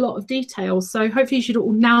quite a lot of detail. So hopefully you should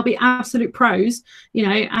all now be absolute pros, you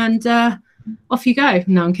know, and off you go.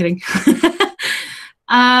 No, I'm kidding.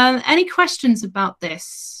 Any questions about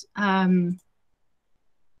this?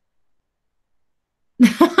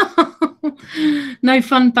 No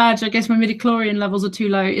fun badge. I guess my midichlorian levels are too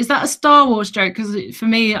low. Is that a Star Wars joke? Because for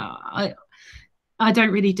me, I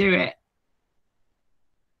don't really do it.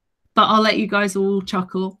 But I'll let you guys all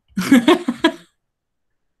chuckle.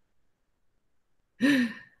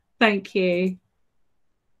 Thank you.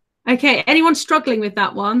 Okay, anyone struggling with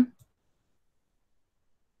that one?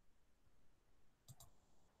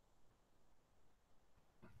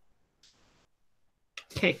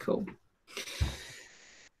 Okay, cool.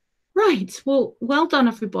 Right, well done,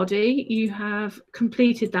 everybody. You have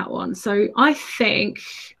completed that one. So I think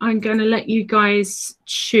I'm going to let you guys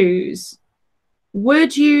choose.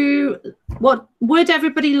 Would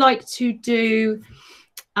everybody like to do?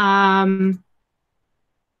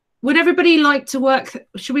 Would everybody like to work?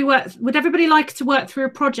 Would everybody like to work through a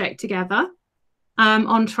project together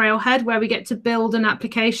on Trailhead, where we get to build an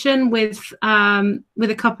application with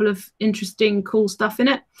a couple of interesting, cool stuff in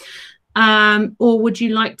it? Or would you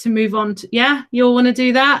like to move on to, yeah, you all want to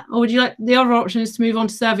do that? Or would you like, the other option is to move on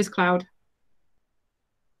to Service Cloud?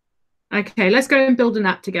 Okay, let's go and build an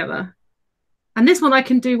app together. And this one I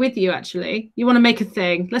can do with you, actually. You want to make a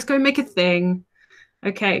thing. Let's go make a thing.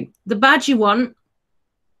 Okay, the badge you want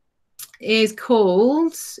is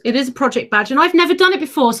called, it is a project badge, and I've never done it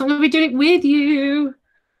before, so I'm going to be doing it with you.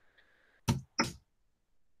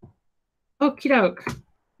 Okie doke.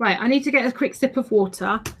 Right, I need to get a quick sip of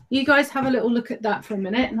water. You guys have a little look at that for a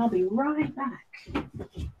minute, and I'll be right back.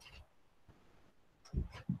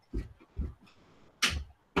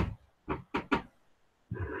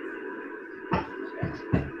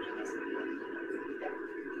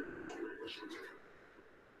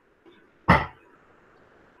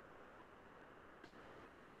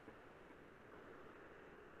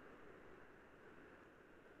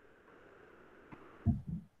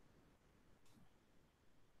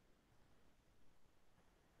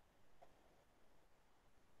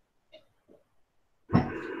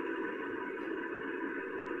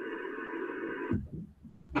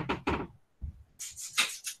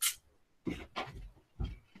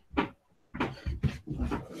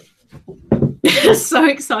 So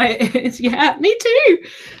excited. Yeah, me too.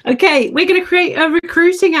 Okay, we're going to create a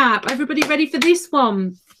recruiting app. Everybody ready for this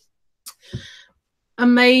one?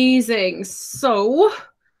 Amazing. So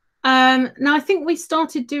now I think we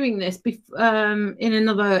started doing this in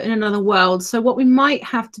another world. So what we might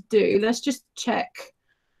have to do, let's just check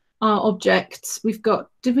our objects. We've got,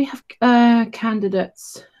 did we have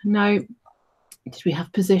candidates? No. Did we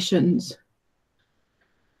have positions?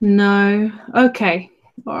 No. Okay.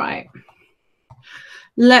 All right.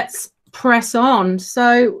 Let's press on.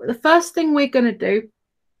 So the first thing we're going to do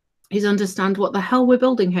is understand what the hell we're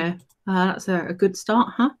building here. That's a good start,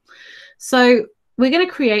 huh? So we're going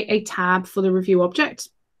to create a tab for the review object.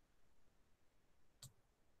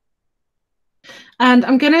 And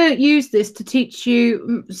I'm going to use this to teach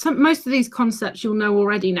you most of these concepts you'll know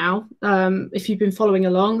already now, if you've been following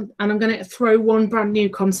along. And I'm going to throw one brand new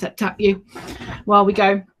concept at you while we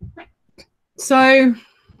go. So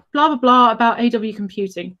blah, blah, blah about AW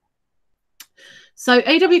computing. So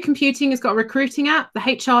AW Computing has got a recruiting app. The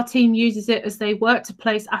HR team uses it as they work to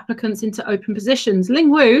place applicants into open positions.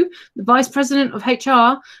 Ling Wu, the vice president of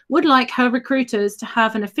HR, would like her recruiters to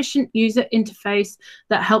have an efficient user interface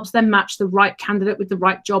that helps them match the right candidate with the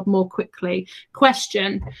right job more quickly.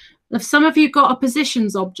 Question: have some of you got a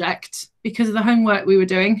positions object because of the homework we were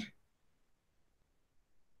doing?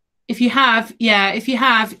 If you have, yeah, if you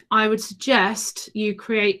have, I would suggest you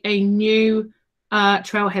create a new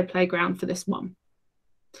Trailhead playground for this one.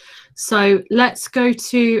 So let's go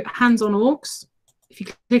to hands-on orgs. If you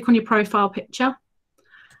click on your profile picture.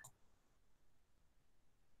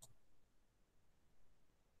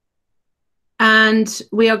 And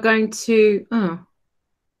we are going to, you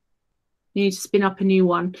need to spin up a new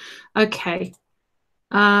one. Okay.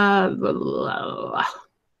 But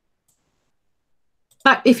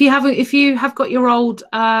if you have got your old,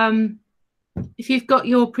 if you've got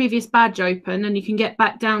your previous badge open and you can get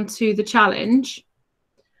back down to the challenge,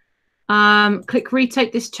 click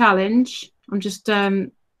retake this challenge. I'm just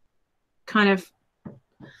kind of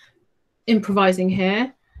improvising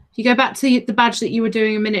here. You go back to the badge that you were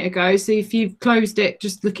doing a minute ago. So if you've closed it,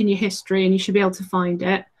 just look in your history and you should be able to find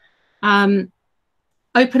it.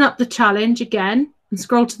 Open up the challenge again and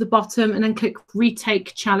scroll to the bottom and then click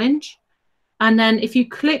retake challenge. And then if you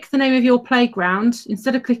click the name of your playground,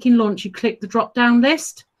 instead of clicking launch, you click the drop down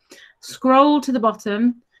list, scroll to the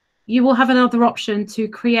bottom. You will have another option to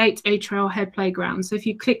create a Trailhead playground. So if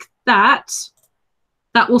you click that,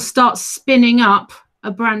 that will start spinning up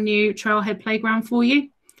a brand new Trailhead playground for you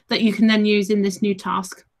that you can then use in this new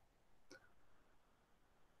task.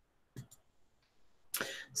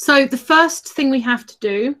 So the first thing we have to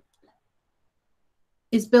do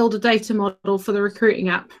is build a data model for the recruiting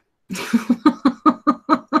app.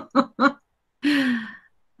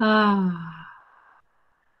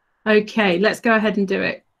 Okay, let's go ahead and do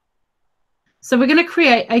it. So we're going to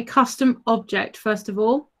create a custom object first of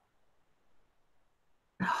all.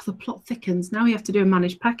 Oh, the plot thickens. Now we have to do a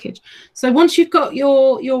manage package. So once you've got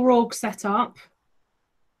your org set up,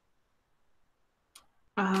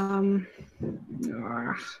 do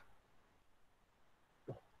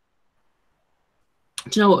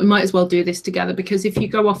you know what? We might as well do this together, because if you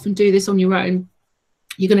go off and do this on your own,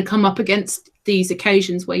 you're going to come up against these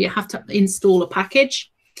occasions where you have to install a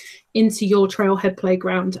package into your Trailhead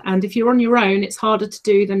playground. And if you're on your own, it's harder to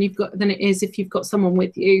do than it is if you've got someone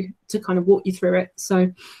with you to kind of walk you through it. So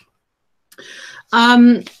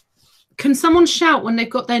can someone shout when they've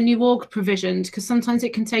got their new org provisioned? Because sometimes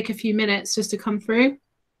it can take a few minutes just to come through.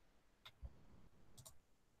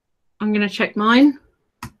 I'm going to check mine.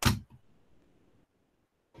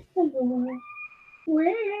 Hello. Where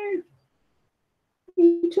are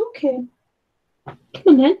you talking? Come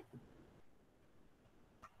on then.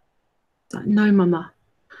 No, mama.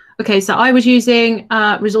 Okay, so I was using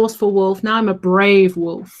resourceful wolf. Now I'm a brave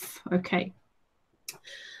wolf. Okay.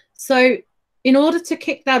 So in order to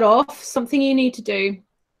kick that off, something you need to do,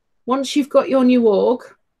 once you've got your new org,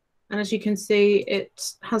 and as you can see,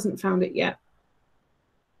 it hasn't found it yet.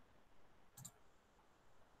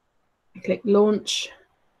 Click launch.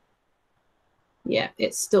 Yeah,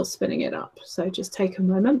 it's still spinning it up. So just take a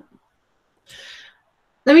moment.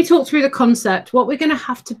 Let me talk through the concept. What we're going to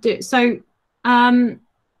have to do. So, so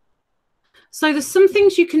there's some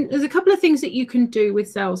things you can. There's a couple of things that you can do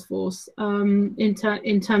with Salesforce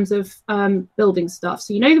in terms of building stuff.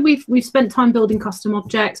 So you know that we've spent time building custom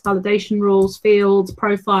objects, validation rules, fields,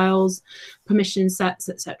 profiles, permission sets,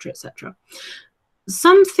 etc., etc.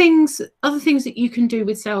 Some things, other things that you can do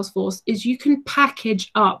with Salesforce is you can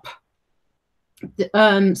package up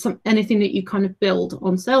anything that you kind of build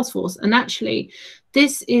on Salesforce. And actually,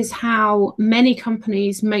 this is how many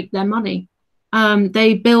companies make their money.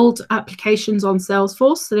 They build applications on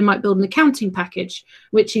Salesforce. So they might build an accounting package,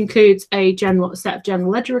 which includes a set of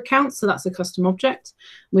general ledger accounts. So that's a custom object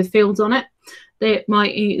with fields on it. It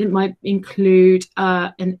might include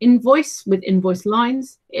an invoice with invoice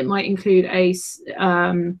lines. It might include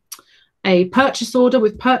a purchase order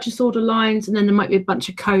with purchase order lines, and then there might be a bunch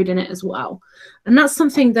of code in it as well. And that's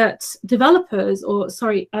something that developers,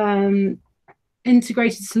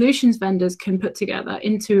 integrated solutions vendors can put together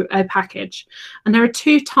into a package. And there are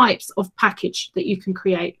two types of package that you can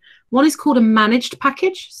create. One is called a managed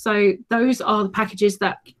package. So those are the packages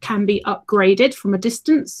that can be upgraded from a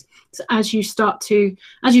distance. So as you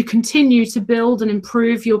continue to build and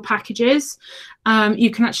improve your packages, you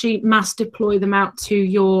can actually mass deploy them out to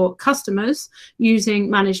your customers using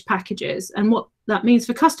managed packages. And what that means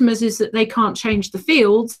for customers is that they can't change the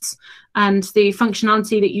fields and the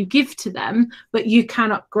functionality that you give to them, but you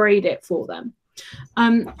can upgrade it for them.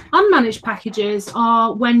 Unmanaged packages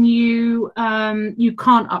are when you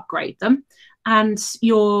can't upgrade them, and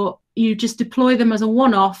you just deploy them as a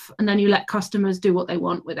one-off, and then you let customers do what they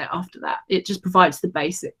want with it after that. It just provides the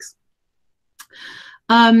basics.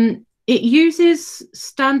 It uses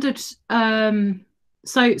standard.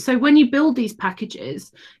 So when you build these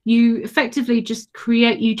packages, you effectively just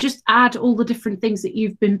add all the different things that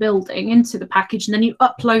you've been building into the package, and then you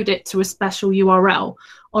upload it to a special URL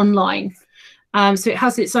online. So it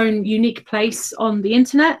has its own unique place on the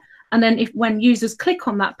internet. And then when users click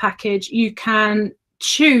on that package, you can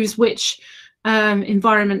choose which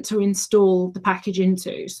environment to install the package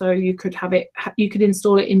into. So you could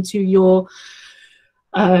install it into your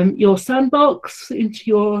sandbox, into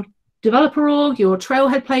your developer org, your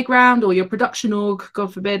Trailhead playground, or your production org,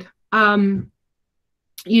 God forbid,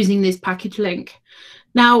 using this package link.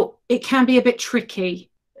 Now, it can be a bit tricky,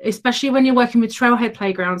 especially when you're working with Trailhead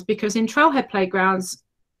playgrounds, because in Trailhead playgrounds,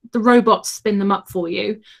 the robots spin them up for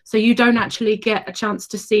you. So you don't actually get a chance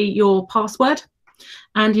to see your password.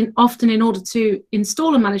 And often in order to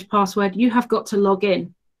install a managed password, you have got to log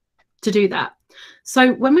in to do that.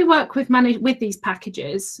 So when we work with these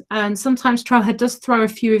packages, and sometimes Trailhead does throw a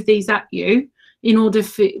few of these at you in order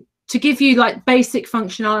to give you like basic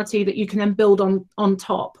functionality that you can then build on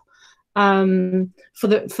top for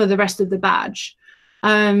the rest of the badge.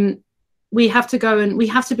 We have to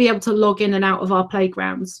be able to log in and out of our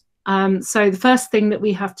playgrounds. So the first thing that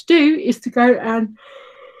we have to do is to go and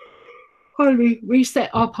reset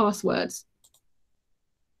our passwords.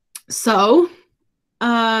 So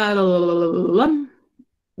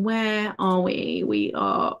where are we? We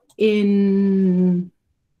are in,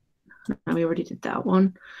 no, we already did that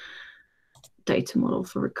one. Data model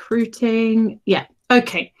for recruiting. Yeah,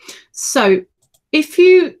 okay. So if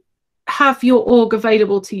you have your org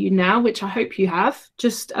available to you now, which I hope you have,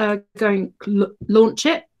 just go and launch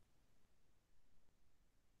it.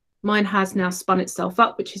 Mine has now spun itself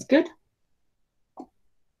up, which is good.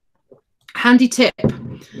 Handy tip,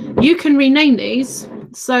 you can rename these.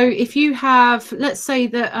 So if you have, let's say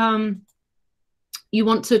that you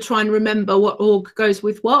want to try and remember what org goes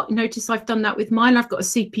with what. Notice I've done that with mine. I've got a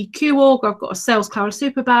CPQ org, I've got a Sales Cloud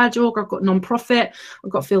Super Badge org, I've got nonprofit, I've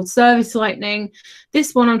got Field Service Lightning.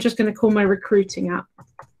 This one I'm just going to call my recruiting app.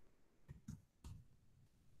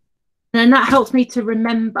 And that helps me to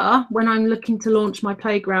remember when I'm looking to launch my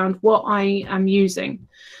playground what I am using.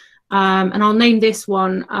 And I'll name this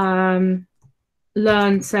one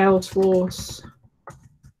Learn Salesforce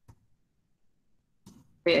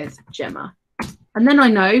with Gemma. And then I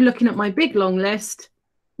know, looking at my big long list,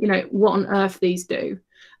 you know, what on earth these do.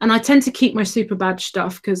 And I tend to keep my super badge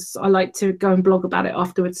stuff because I like to go and blog about it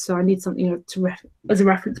afterwards. So I need something, you know, as a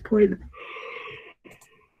reference point.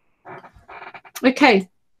 Okay.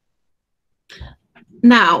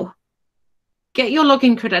 Now, get your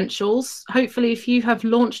login credentials. Hopefully, if you have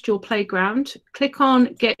launched your playground, click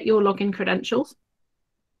on Get Your Login Credentials.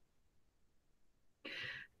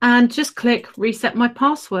 And just click Reset My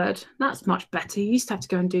Password. That's much better. You used to have to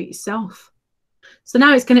go and do it yourself. So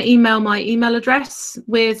now it's going to email my email address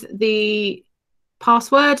with the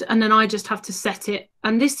password, and then I just have to set it.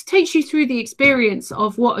 And this takes you through the experience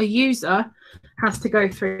of what a user has to go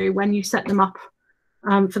through when you set them up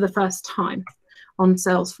for the first time on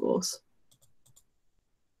Salesforce.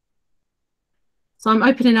 So I'm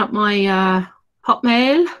opening up my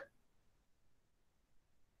Hotmail.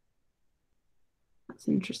 That's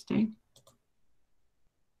interesting.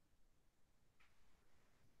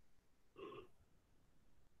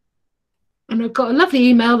 And I've got a lovely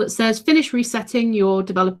email that says, finish resetting your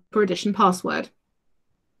developer edition password.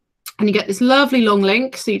 And you get this lovely long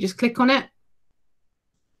link. So you just click on it.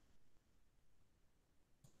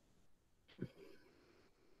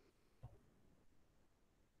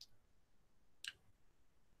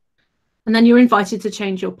 and then you're invited to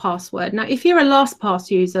change your password. Now, if you're a LastPass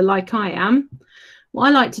user like I am, what I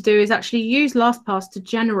like to do is actually use LastPass to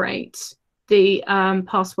generate the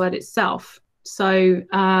password itself. So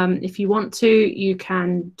if you want to, you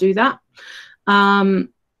can do that. And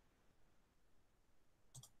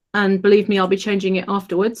believe me, I'll be changing it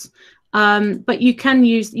afterwards. But you can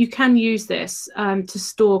use this to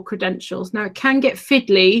store credentials. Now, it can get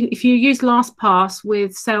fiddly if you use LastPass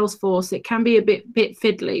with Salesforce. It can be a bit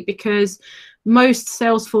fiddly because most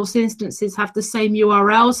Salesforce instances have the same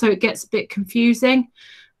URL, so it gets a bit confusing,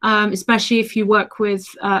 especially if you work with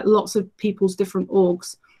lots of people's different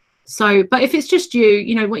orgs. So, but if it's just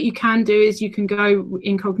you know, what you can do is you can go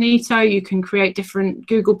incognito, you can create different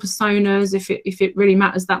Google personas if it really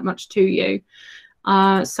matters that much to you.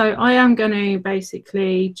 So I am going to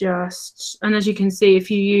basically just, and as you can see,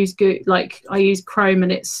 if you use like I use Chrome,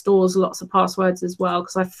 and it stores lots of passwords as well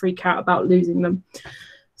because I freak out about losing them.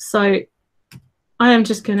 So I am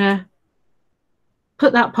just going to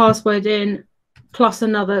put that password in plus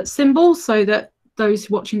another symbol so that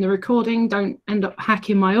those watching the recording don't end up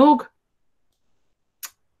hacking my org.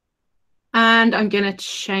 And I'm going to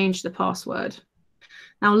change the password.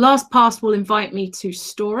 Now, LastPass will invite me to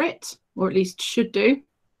store it, or at least should do.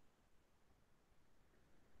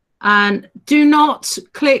 And do not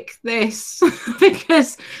click this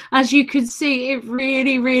because, as you can see, it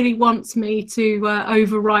really wants me to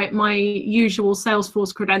overwrite my usual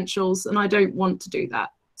Salesforce credentials, and I don't want to do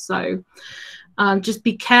that. So just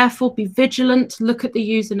be careful, be vigilant, look at the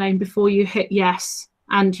username before you hit yes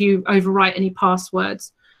and you overwrite any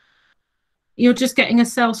passwords. You're just getting a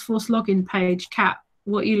Salesforce login page. Kat,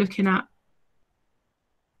 what are you looking at?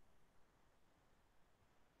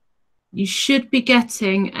 You should be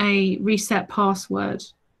getting a reset password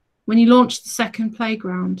when you launch the second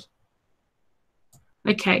playground.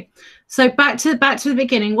 Okay, so back to the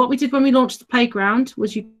beginning. What we did when we launched the playground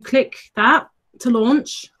was you click that to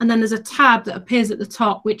launch, and then there's a tab that appears at the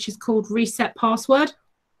top which is called reset password.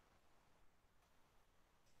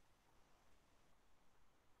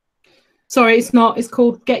 Sorry, it's not. It's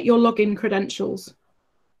called get your login credentials.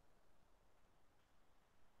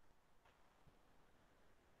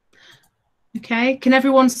 Okay, can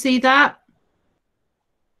everyone see that?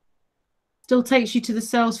 Still takes you to the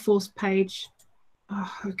Salesforce page.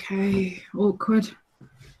 Oh, okay, awkward.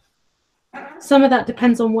 Some of that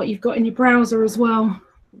depends on what you've got in your browser as well.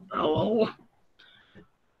 Oh.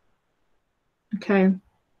 Okay.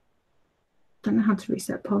 Don't know how to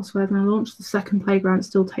reset password. When I launch the second playground, it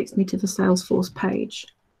still takes me to the Salesforce page.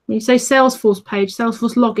 When you say Salesforce page,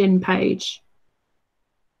 Salesforce login page.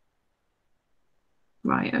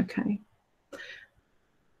 Right, okay.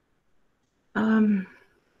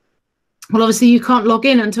 Well, obviously you can't log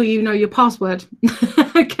in until you know your password.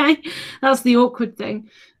 Okay, that's the awkward thing.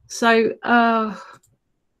 So oh,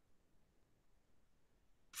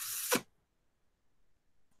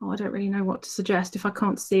 I don't really know what to suggest if I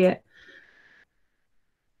can't see it.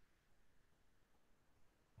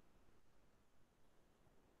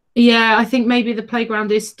 Yeah, I think maybe the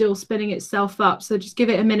playground is still spinning itself up, so just give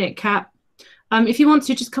it a minute, Kat. If you want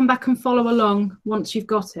to, just come back and follow along once you've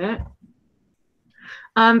got it.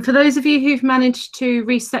 For those of you who've managed to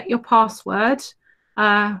reset your password,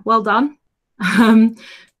 well done.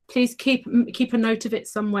 Please keep a note of it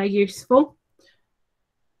somewhere useful.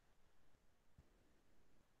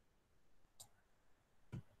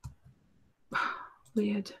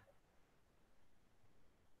 Weird.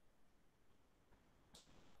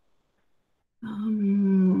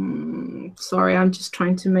 Sorry, I'm just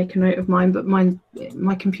trying to make a note of mine, but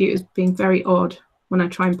my computer's being very odd. When I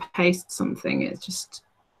try and paste something, it just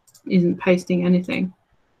isn't pasting anything.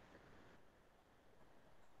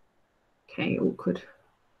 Okay, awkward.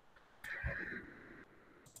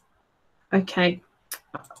 Okay,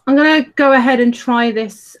 I'm going to go ahead and try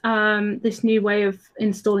this this new way of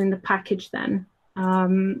installing the package then.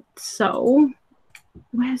 So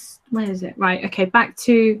where is it? Right, okay, back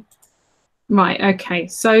to okay,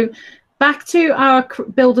 so back to our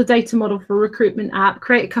build a data model for recruitment app,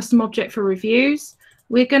 create a custom object for reviews.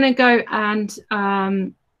 We're going to go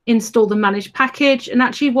and install the managed package, and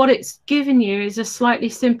actually what it's given you is a slightly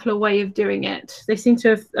simpler way of doing it. They seem to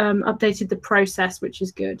have updated the process, which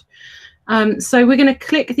is good. So we're going to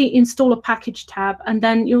click the install a package tab, and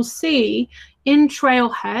then you'll see in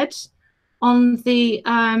Trailhead on the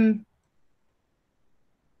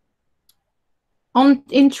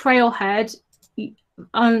in Trailhead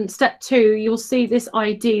on step 2, you'll see this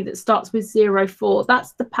ID that starts with 04.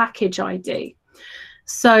 That's the package ID.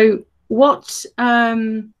 So what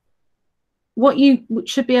what you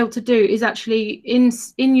should be able to do is actually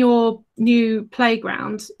in your new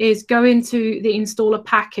playground is go into the installer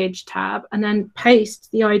package tab and then paste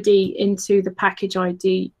the ID into the package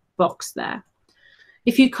ID box there.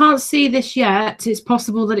 If you can't see this yet, it's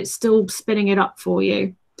possible that it's still spinning it up for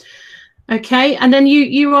you. Okay, and then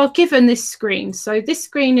you are given this screen. So this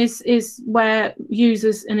screen is where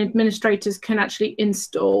users and administrators can actually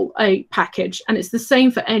install a package, and it's the same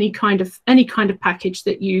for any kind of package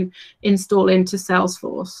that you install into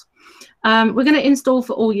Salesforce. We're going to install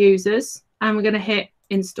for all users, and we're going to hit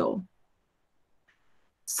install.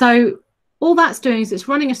 So all that's doing is it's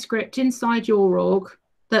running a script inside your org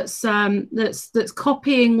that's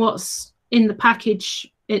copying what's in the package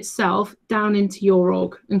itself down into your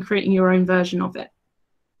org and creating your own version of it.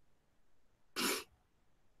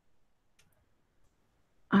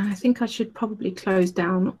 I think I should probably close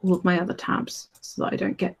down all of my other tabs so that I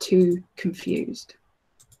don't get too confused.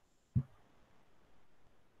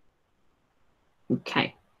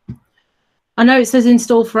 Okay. I know it says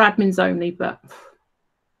install for admins only, but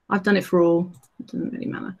I've done it for all. It doesn't really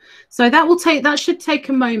matter. So that should take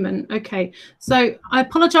a moment. Okay. So I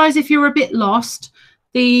apologize if you're a bit lost.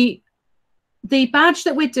 The badge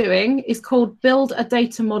that we're doing is called Build a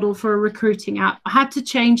Data Model for a Recruiting App. I had to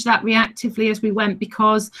change that reactively as we went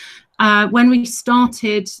because when we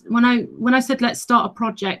started, when I said let's start a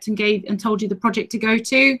project and told you the project to go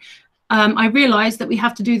to, I realized that we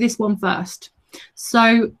have to do this one first.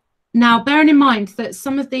 So now bearing in mind that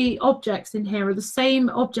some of the objects in here are the same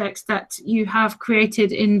objects that you have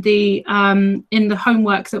created in the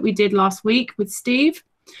homework that we did last week with Steve.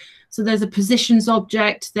 So there's a positions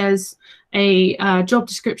object, there's a job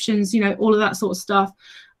descriptions, all of that sort of stuff.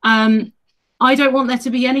 I don't want there to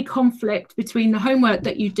be any conflict between the homework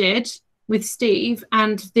that you did with Steve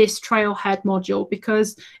and this Trailhead module,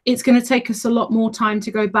 because it's going to take us a lot more time to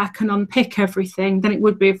go back and unpick everything than it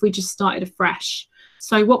would be if we just started afresh.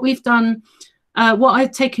 So what we've done, what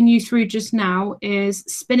I've taken you through just now is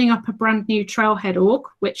spinning up a brand new Trailhead org,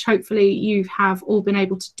 which hopefully you have all been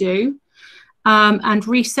able to do. And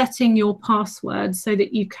resetting your password so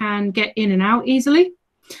that you can get in and out easily.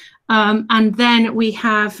 And then we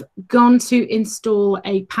have gone to install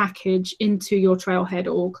a package into your Trailhead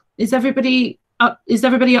org. Is everybody up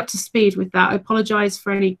to speed with that? I apologize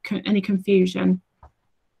for any confusion.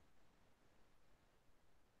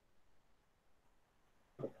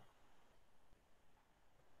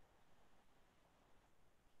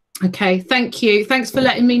 Okay, thank you. Thanks for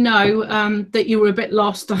letting me know that you were a bit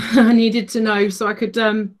lost. I needed to know so I could,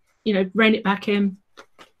 rein it back in.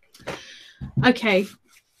 Okay.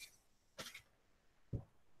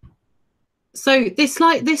 So this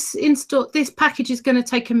package is going to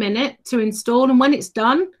take a minute to install, and when it's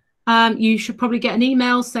done, you should probably get an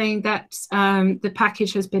email saying that the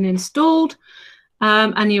package has been installed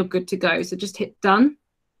and you're good to go. So just hit done,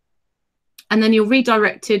 and then you're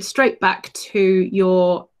redirected straight back to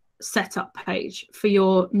your setup page for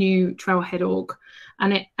your new Trailhead org,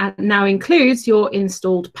 and it now includes your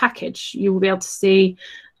installed package. You will be able to see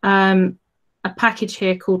a package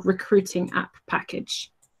here called Recruiting App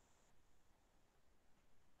Package.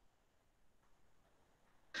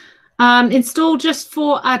 Install just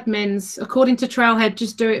for admins. According to Trailhead,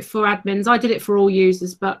 just do it for admins. I did it for all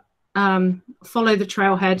users, but follow the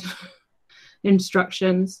Trailhead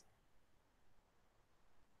instructions.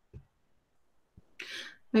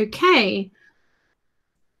 Okay.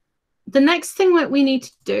 The next thing that we need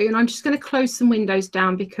to do, and I'm just going to close some windows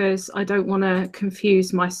down because I don't want to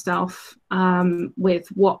confuse myself with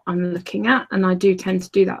what I'm looking at, and I do tend to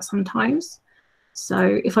do that sometimes.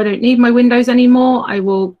 So if I don't need my windows anymore, I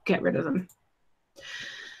will get rid of them.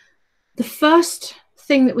 The first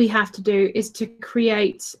thing that we have to do is to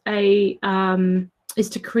create a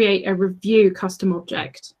review custom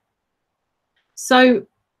object. So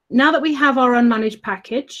now that we have our unmanaged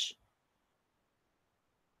package,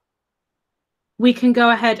 we can go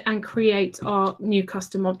ahead and create our new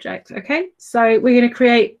custom object. Okay, so we're going to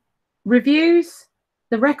create reviews.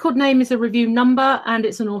 The record name is a review number, and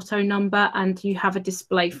it's an auto number, and you have a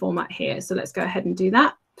display format here. So let's go ahead and do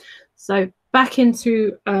that. So back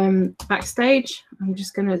into Backstage. I'm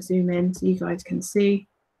just going to zoom in so you guys can see.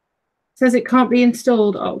 It says it can't be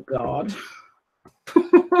installed. Oh God.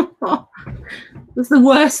 That's the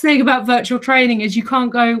worst thing about virtual training is you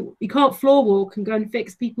can't floor walk and go and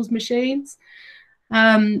fix people's machines.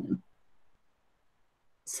 It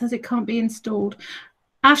says it can't be installed.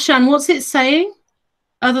 Afshan, what's it saying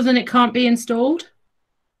other than it can't be installed?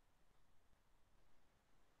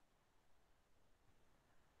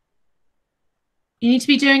 You need to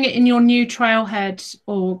be doing it in your new Trailhead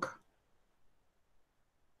org.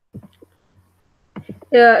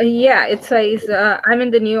 Yeah, it says I'm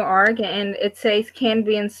in the new org, and it says can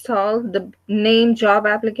be installed. The name job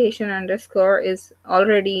application underscore is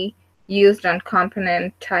already used on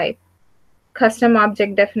component type. Custom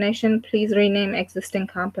object definition, please rename existing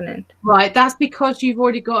component. Right, that's because you've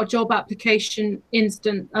already got a job application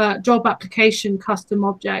job application custom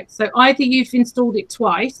object. So either you've installed it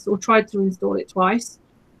twice or tried to install it twice,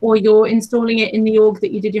 or you're installing it in the org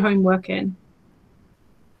that you did your homework in.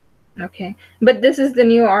 Okay, but this is the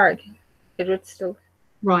new org. It would still.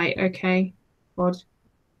 Right, okay. Odd.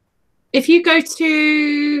 If you go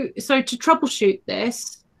to troubleshoot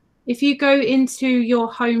this, if you go into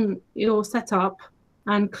your setup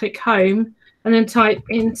and click home and then type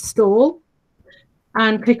install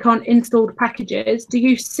and click on installed packages, do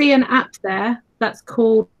you see an app there that's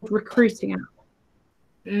called recruiting app?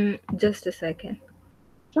 Just a second.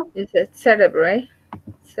 Sure. Is it setup, right?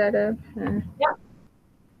 Setup. Yeah.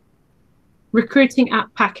 Recruiting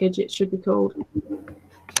app package, it should be called.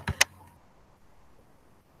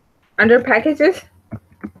 Under packages?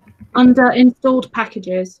 Under installed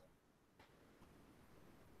packages.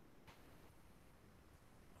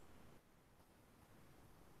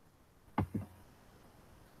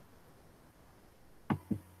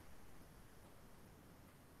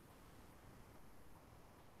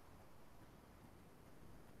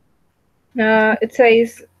 It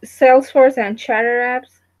says Salesforce and Chatter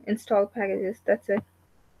apps, install packages. That's it.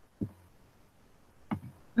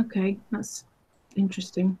 Okay, that's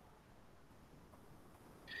interesting.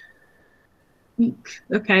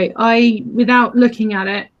 Okay, without looking at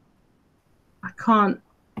it, I can't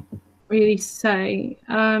really say.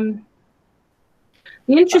 The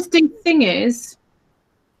interesting thing is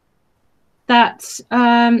that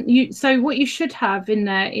what you should have in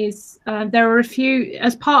there is there are a few,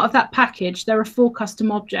 as part of that package, there are 4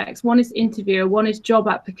 custom objects. One is interviewer, one is job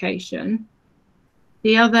application,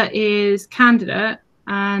 the other is candidate,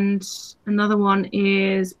 and another one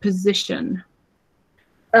is position.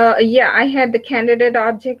 Yeah, I had the candidate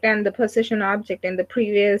object and the position object in the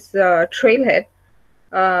previous Trailhead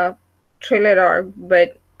org,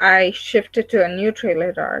 but I shifted to a new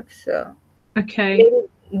Trailhead org. So okay.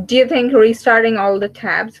 Do you think restarting all the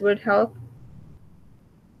tabs would help?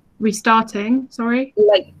 Restarting, sorry?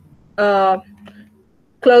 Like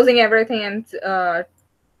closing everything and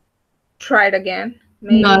try it again?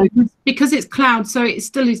 Maybe? No, because it's cloud, so it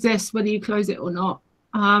still exists whether you close it or not.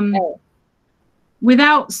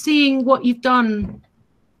 Without seeing what you've done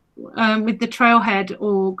with the Trailhead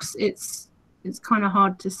orgs, it's kind of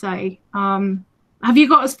hard to say. Have you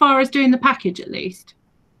got as far as doing the package at least?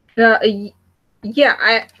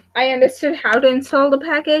 Yeah, I understood how to install the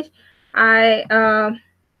package.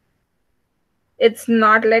 It's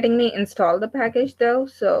not letting me install the package though,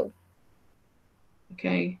 so.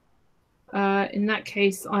 Okay. In that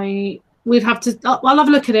case, we'd have to. I'll have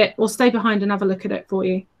a look at it. We'll stay behind and have a look at it for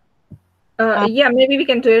you. Yeah, maybe we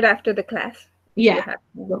can do it after the class. Yeah.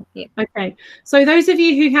 Yeah. Okay. So those of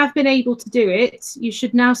you who have been able to do it, you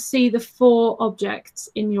should now see the 4 objects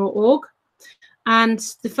in your org. And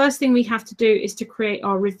the first thing we have to do is to create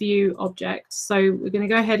our review object. So we're going to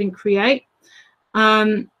go ahead and create.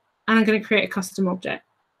 And I'm going to create a custom object.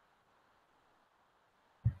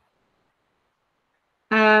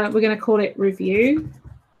 We're going to call it review.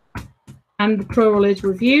 And the plural is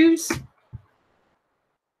reviews.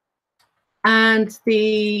 And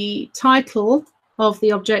the title of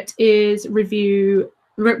the object is review.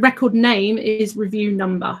 Record name is review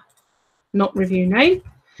number, not review name.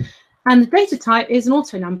 And the data type is an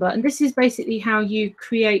auto number. And this is basically how you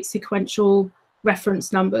create sequential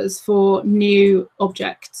reference numbers for new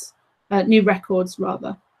objects, new records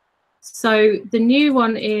rather. So the new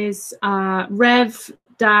one is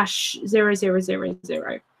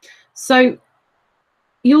rev-0000. So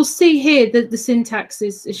you'll see here that the syntax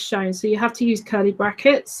is shown. So you have to use curly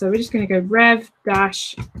brackets. So we're just going to go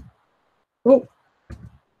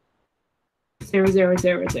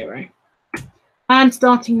rev-0000. And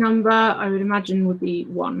starting number, I would imagine, would be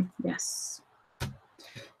 1. Yes.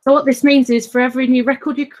 So what this means is for every new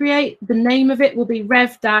record you create, the name of it will be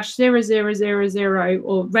rev-0000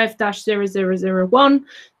 or rev-0001,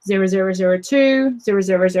 0002,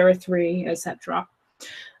 0003, etc.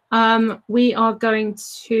 We are going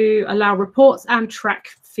to allow reports and track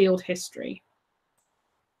field history.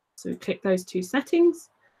 So we click those 2 settings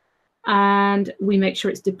and we make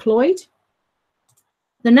sure it's deployed.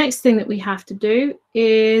 The next thing that we have to do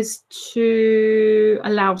is to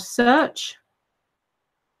allow search.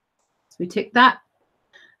 So we tick that.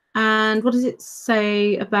 And what does it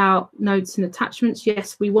say about notes and attachments?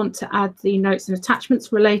 Yes, we want to add the notes and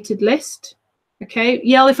attachments related list. Okay,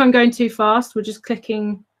 yell if I'm going too fast. We're just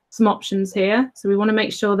clicking some options here. So we want to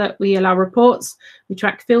make sure that we allow reports, we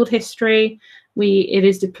track field history, it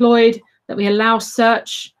is deployed, that we allow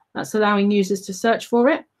search, that's allowing users to search for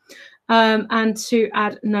it, and to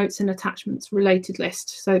add notes and attachments related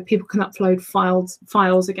list so people can upload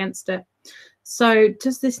files against it. So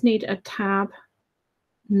does this need a tab?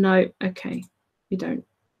 No. Okay, we don't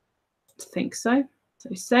think so. So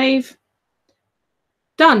save.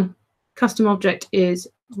 Done. Custom object is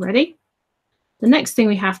ready. The next thing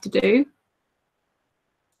we have to do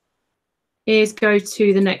is go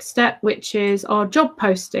to the next step, which is our job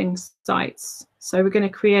posting sites. So we're going to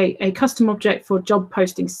create a custom object for job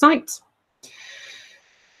posting site.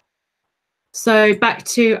 So back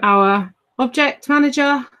to our object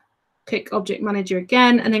manager, click object manager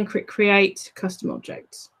again, and then click create custom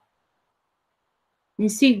objects. You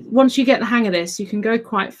see, once you get the hang of this, you can go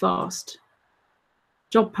quite fast.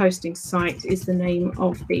 Job posting site is the name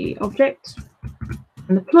of the object,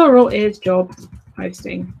 and the plural is job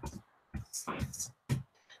posting sites.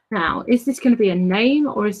 Now, is this going to be a name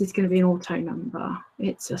or is this going to be an auto number?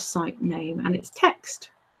 It's a site name and it's text.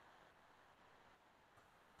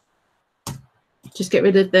 Just get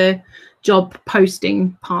rid of the job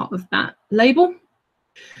posting part of that label.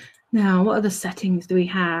 Now, what other settings do we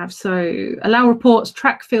have? So allow reports,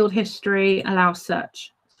 track field history, allow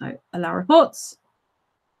search. So allow reports,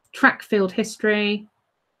 track field history,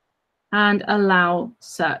 and allow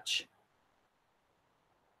search.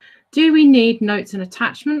 Do we need notes and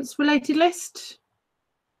attachments related list?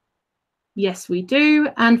 Yes, we do.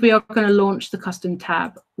 And we are going to launch the custom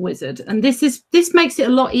tab wizard. And this makes it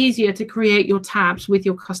a lot easier to create your tabs with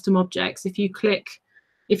your custom objects. If you click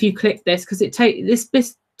this, because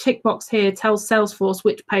this tick box here tells Salesforce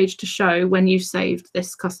which page to show when you've saved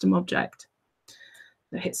this custom object.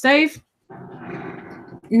 So hit save.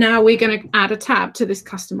 Now we're going to add a tab to this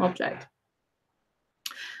custom object.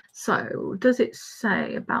 So does it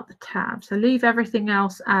say about the tab? So leave everything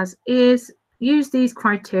else as is. Use these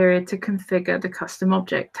criteria to configure the custom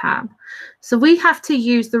object tab. So we have to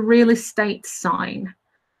use the real estate sign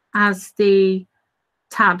as the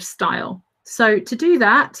tab style. So to do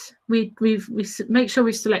that, we make sure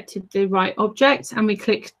we've selected the right object and we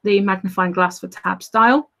click the magnifying glass for tab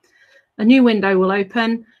style. A new window will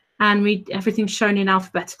open and everything's shown in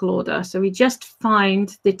alphabetical order. So we just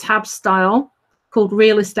find the tab style called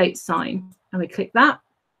real estate sign and we click that.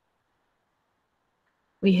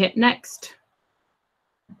 We hit next.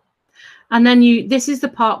 And then this is the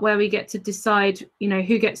part where we get to decide,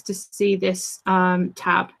 who gets to see this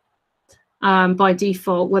tab by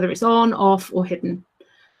default, whether it's on, off, or hidden.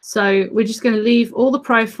 So we're just going to leave all the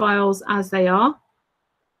profiles as they are.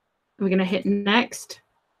 We're going to hit next.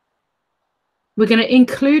 We're going to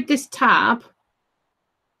include this tab.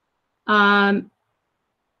 We're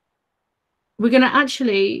going to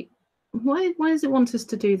actually, why does it want us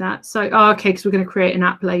to do that? So, okay, because we're going to create an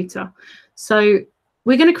app later. So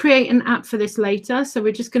we're going to create an app for this later. So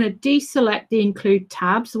we're just going to deselect the include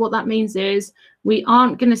tab. So what that means is we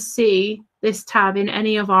aren't going to see this tab in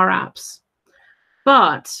any of our apps,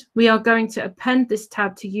 but we are going to append this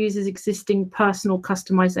tab to users' existing personal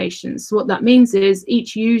customizations. So what that means is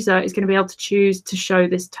each user is going to be able to choose to show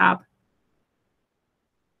this tab.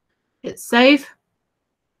 Hit save.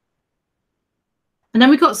 And then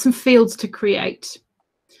we've got some fields to create.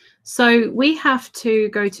 So we have to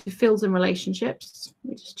go to fields and relationships.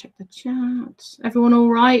 Let me just check the chat. Everyone all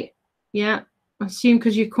right? Yeah, I assume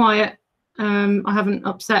because you're quiet, I haven't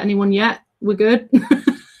upset anyone yet. We're good.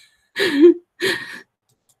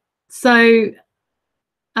 So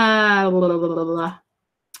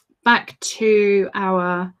back to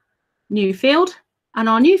our new field. And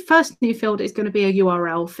our first new field is going to be a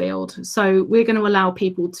URL field. So we're going to allow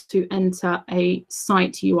people to enter a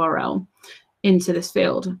site URL into this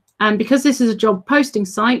field. And because this is a job posting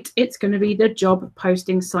site, it's going to be the job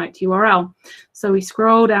posting site URL. So we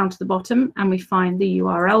scroll down to the bottom and we find the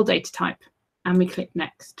URL data type and we click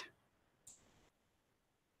next.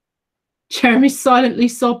 Jeremy's silently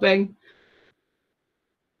sobbing.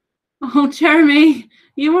 Oh, Jeremy,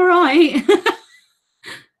 you all right?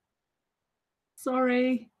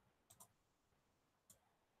 Sorry.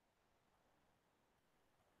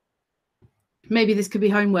 Maybe this could be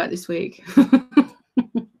homework this week.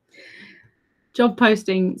 Job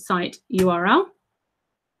posting site URL.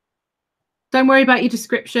 Don't worry about your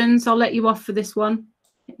descriptions. I'll let you off for this one.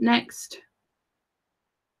 Next.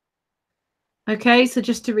 Okay, so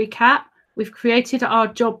just to recap, we've created our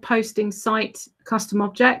job posting site custom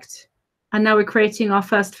object, and now we're creating our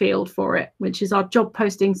first field for it, which is our job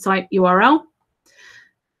posting site URL.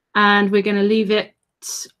 And we're going to leave it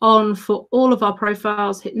on for all of our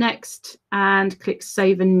profiles, hit next and click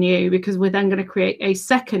save and new, because we're then going to create a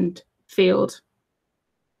second field.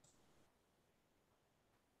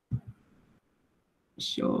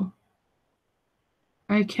 Sure.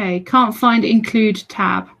 Okay, can't find include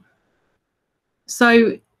tab.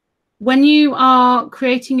 So when you are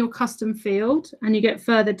creating your custom field and you get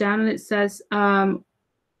further down and it says, oh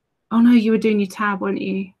no, you were doing your tab, weren't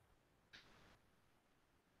you?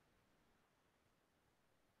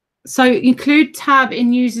 So include tab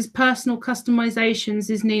in users' personal customizations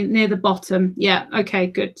is near the bottom. Yeah, okay,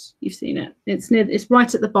 good. You've seen it. It's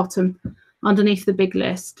right at the bottom underneath the big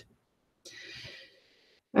list.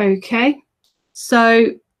 Okay, so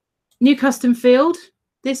new custom field.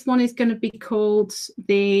 This one is going to be called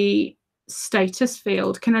the status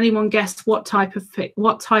field. Can anyone guess what type of field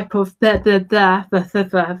we're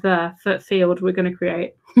going to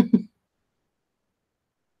create?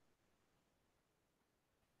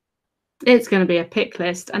 It's going to be a pick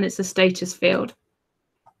list, and it's a status field.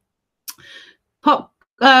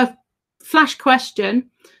 Flash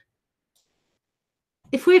question.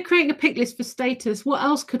 If we're creating a pick list for status, what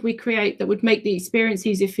else could we create that would make the experience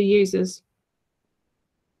easier for users?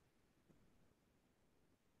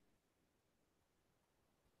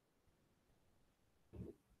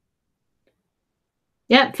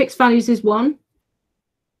 Yeah, fixed values is one.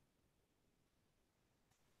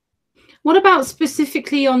 What about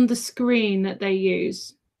specifically on the screen that they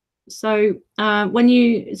use? So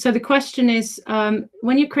the question is,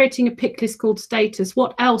 when you're creating a pick list called status,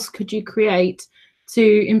 what else could you create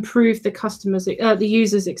to improve the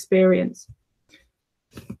user's experience?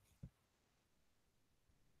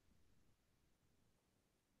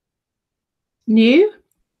 New?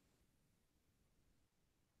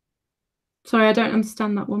 Sorry, I don't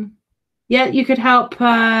understand that one. Yeah, you could help.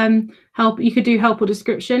 You could do help or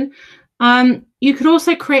description. You could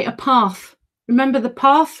also create a path. Remember the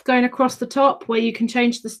path going across the top where you can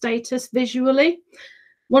change the status visually?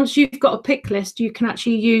 Once you've got a pick list, you can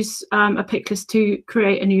actually use a pick list to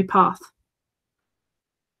create a new path.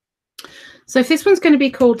 So if this one's going to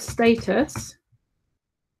be called status,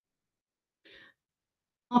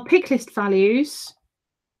 our pick list values,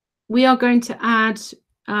 we are going to add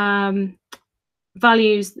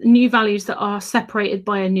new values that are separated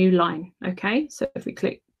by a new line. Okay, so if we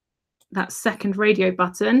click that second radio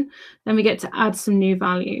button, then we get to add some new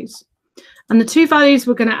values. And the two values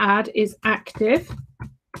we're going to add is active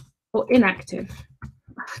or inactive.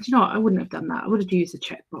 Do you know what? I wouldn't have done that. I would have used a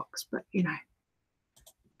checkbox, but you know,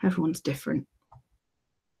 everyone's different.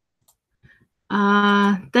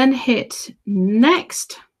 Then hit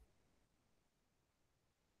next.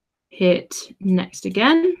 Hit next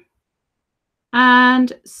again.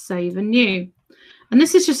 And save and new. And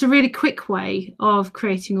this is just a really quick way of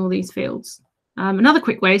creating all these fields. Another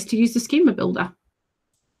quick way is to use the schema builder.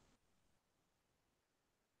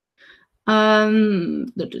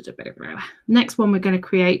 Next one we're going to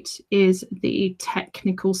create is the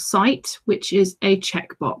technical site, which is a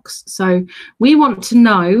checkbox. So we want to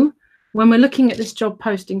know, when we're looking at this job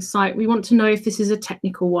posting site, we want to know if this is a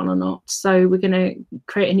technical one or not. So we're going to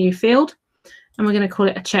create a new field, and we're going to call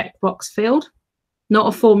it a checkbox field. Not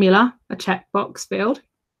a formula, a checkbox field.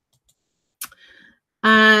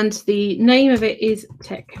 And the name of it is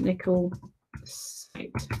technical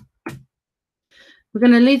site. We're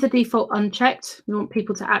going to leave the default unchecked. We want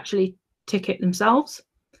people to actually tick it themselves.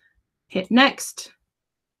 Hit next.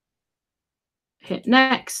 Hit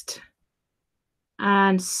next.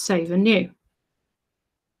 And save and new.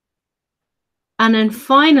 And then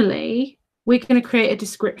finally, we're going to create a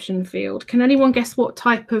description field. Can anyone guess what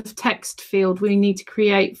type of text field we need to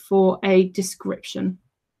create for a description?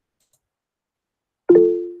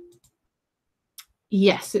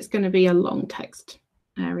 Yes, it's going to be a long text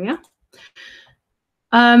area.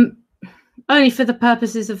 Only for the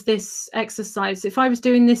purposes of this exercise. If I was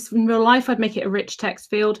doing this in real life, I'd make it a rich text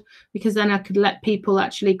field, because then I could let people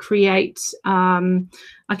actually create, I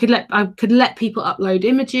could let people upload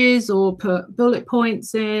images or put bullet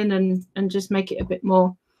points in and just make it a bit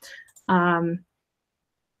more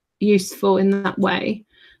useful in that way.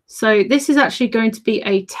 So this is actually going to be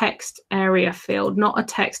a text area field, not a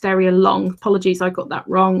text area long. Apologies, I got that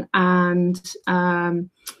wrong. And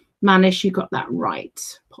Manish, you got that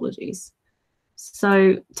right. Apologies.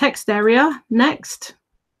 So text area next,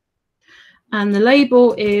 and the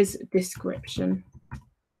label is description.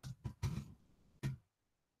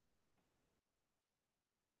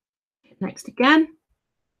 Next again,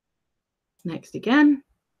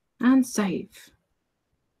 and save.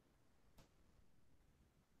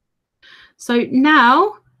 So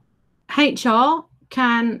now HR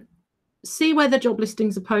can see where the job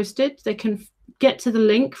listings are posted. They can get to the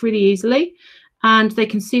link really easily, and they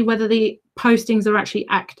can see whether the postings are actually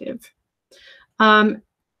active.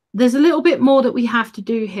 There's a little bit more that we have to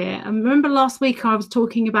do here. And remember last week I was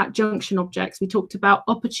talking about junction objects. We talked about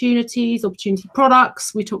opportunities, opportunity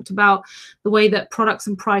products. We talked about the way that products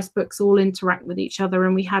and price books all interact with each other.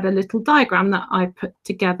 And we had a little diagram that I put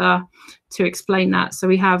together to explain that. So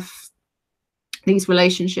we have these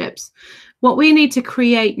relationships. What we need to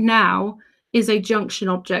create now is a junction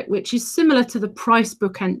object, which is similar to the price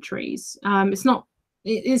book entries.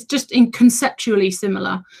 It's just conceptually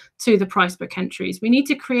similar to the price book entries. We need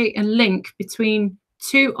to create a link between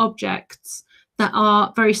two objects that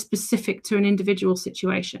are very specific to an individual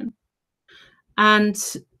situation. And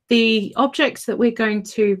the objects that we're going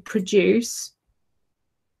to produce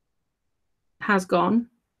has gone.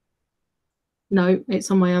 No, it's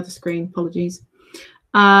on my other screen, apologies.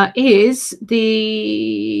 Is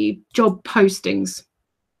the job postings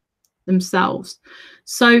themselves.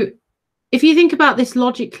 So if you think about this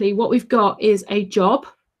logically, what we've got is a job,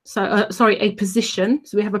 a position.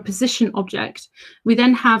 So we have a position object. We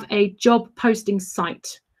then have a job posting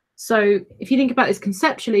site. So if you think about this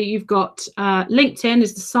conceptually, you've got LinkedIn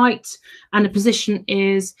is the site and the position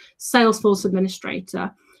is Salesforce administrator.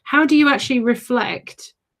 How do you actually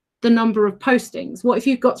reflect the number of postings? What if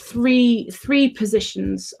you've got three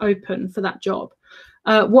positions open for that job?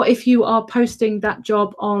 What if you are posting that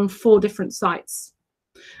job on 4 different sites?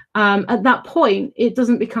 At that point, it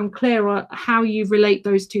doesn't become clear how you relate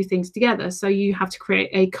those two things together. So you have to create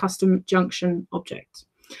a custom junction object.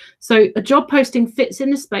 So a job posting fits in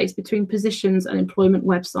the space between positions and employment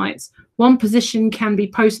websites. One position can be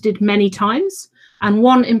posted many times, and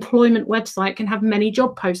one employment website can have many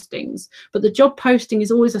job postings. But the job posting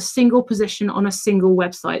is always a single position on a single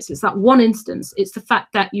website. So it's that one instance. It's the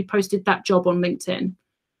fact that you posted that job on LinkedIn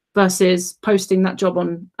versus posting that job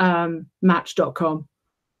on match.com.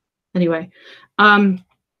 Anyway,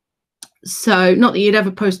 so not that you'd ever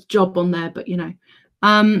post a job on there, but you know.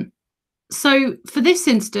 So for this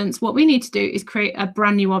instance, what we need to do is create a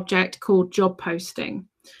brand new object called job posting.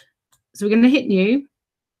 So we're going to hit new,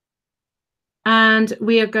 and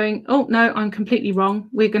we are going, oh no, I'm completely wrong.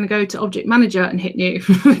 We're going to go to Object Manager and hit new,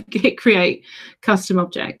 hit create custom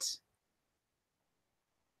object.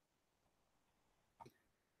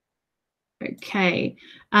 Okay,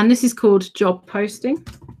 and this is called job posting.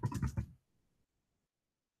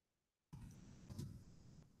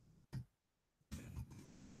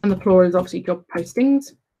 And the plural is obviously job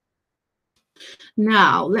postings.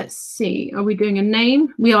 Now, let's see. Are we doing a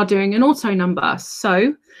name? We are doing an auto number.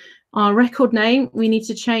 So our record name, we need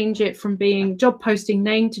to change it from being job posting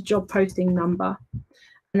name to job posting number,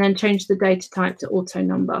 and then change the data type to auto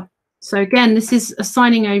number. So again, this is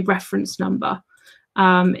assigning a reference number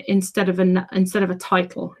instead of a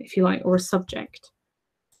title, if you like, or a subject,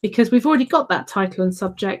 because we've already got that title and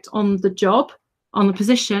subject on the job, on the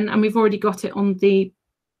position, and we've already got it on the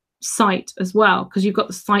site as well, because you've got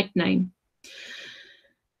the site name.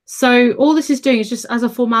 So all this is doing is just as a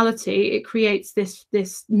formality, it creates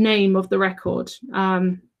this name of the record,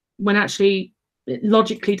 when actually it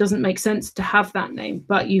logically doesn't make sense to have that name,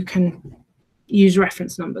 but you can use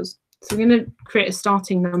reference numbers. So we're going to create a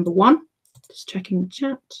starting number 1. Just checking the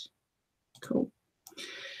chat. Cool.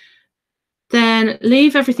 Then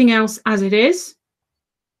leave everything else as it is,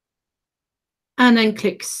 and then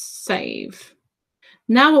click save.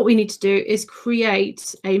 Now what we need to do is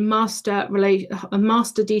create a master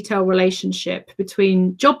detail relationship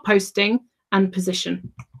between job posting and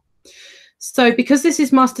position. So because this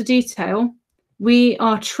is master detail, we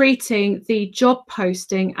are treating the job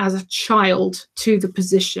posting as a child to the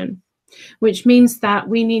position, which means that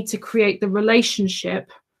we need to create the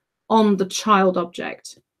relationship on the child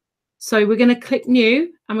object. So we're going to click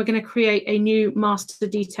new, and we're going to create a new master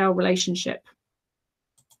detail relationship,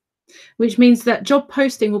 which means that job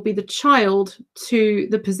posting will be the child to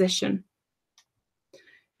the position.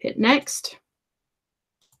 Hit next.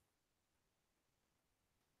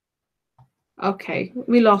 Okay,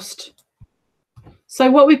 we lost. So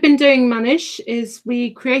what we've been doing, Manish, is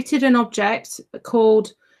we created an object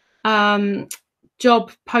called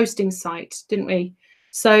job posting site, didn't we?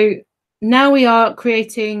 So now we are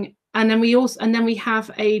creating, and then we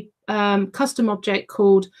have a custom object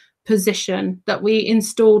called position that we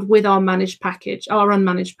installed with our managed package, our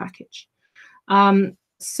unmanaged package.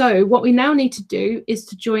 So what we now need to do is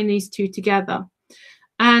to join these two together.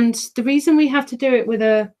 And the reason we have to do it with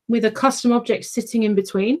a custom object sitting in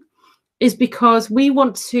between is because we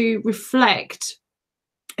want to reflect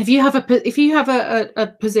if you have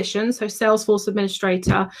a position, so Salesforce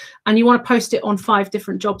administrator, and you want to post it on 5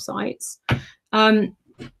 different job sites,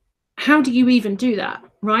 how do you even do that,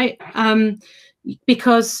 right?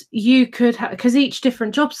 Because you could, because each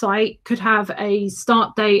different job site could have a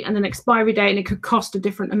start date and an expiry date, and it could cost a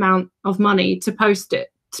different amount of money to post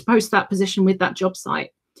that position with that job site.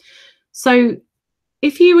 So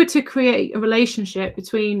if you were to create a relationship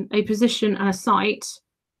between a position and a site,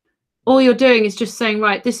 all you're doing is just saying,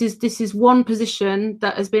 right, this is one position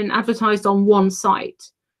that has been advertised on one site.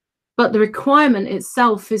 But the requirement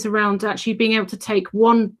itself is around actually being able to take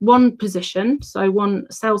one position, so one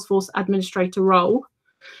Salesforce administrator role,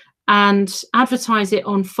 and advertise it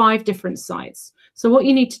on 5 different sites. So what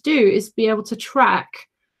you need to do is be able to track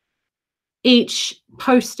each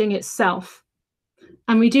posting itself.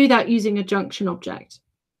 And we do that using a junction object.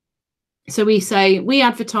 So we say, we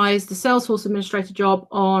advertise the Salesforce administrator job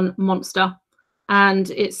on Monster, and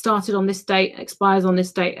it started on this date, expires on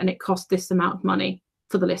this date, and it cost this amount of money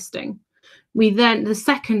for the listing. The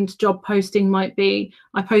second job posting might be,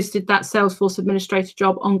 I posted that Salesforce administrator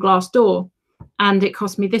job on Glassdoor, and it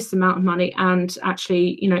cost me this amount of money, and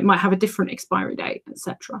actually, it might have a different expiry date,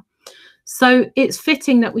 etc. So it's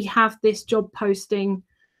fitting that we have this job posting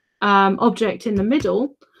object in the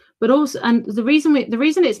middle, but also, and the reason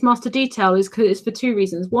it's master detail is because it's for 2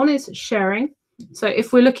 reasons. One is sharing. So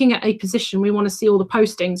if we're looking at a position, we want to see all the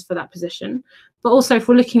postings for that position. But also, if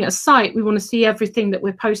we're looking at a site, we want to see everything that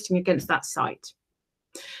we're posting against that site.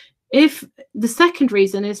 If the second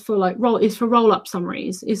reason is for roll-up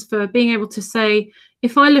summaries, is for being able to say,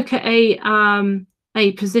 if I look at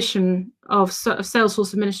a position of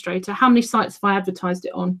Salesforce administrator, how many sites have I advertised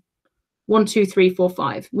it on? 1, 2, 3, 4,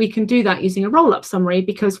 5. We can do that using a roll-up summary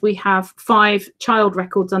because we have 5 child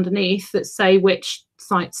records underneath that say which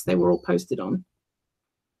sites they were all posted on.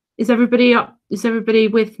 Is everybody up? Is everybody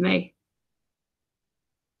with me?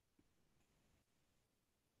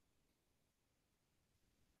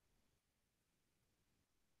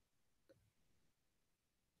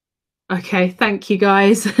 Okay, thank you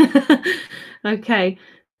guys. Okay,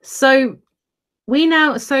 so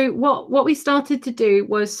what we started to do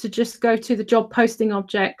was to just go to the job posting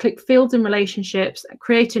object, click fields and relationships,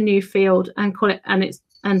 create a new field, and call it,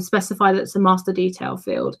 and specify that it's a master detail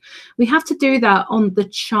field. We have to do that on the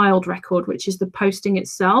child record, which is the posting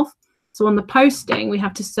itself. So on the posting, we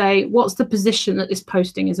have to say, what's the position that this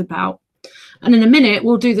posting is about? And in a minute,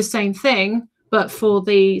 we'll do the same thing, but for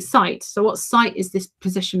the site. So what site is this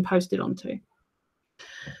position posted onto?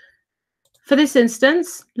 For this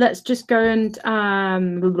instance, let's just go and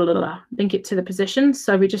link it to the position.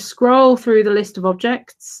 So we just scroll through the list of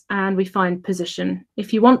objects and we find position.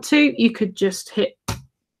 If you want to, you could just hit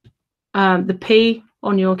the P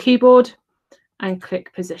on your keyboard and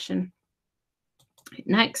click position. Hit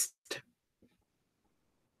next.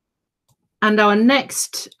 And our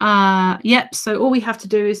next, so all we have to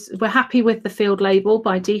do is, we're happy with the field label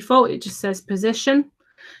by default. It just says position.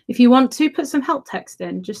 If you want to put some help text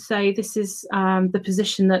in, just say this is the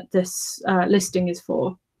position that this listing is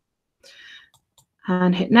for.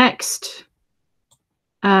 And hit next.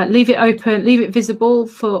 Leave it open, leave it visible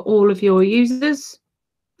for all of your users,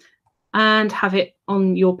 and have it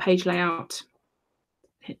on your page layout.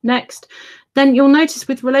 Hit next. Then you'll notice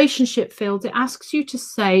with relationship fields, it asks you to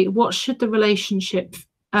say what should the relationship,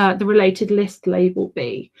 the related list label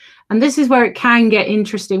be. And this is where it can get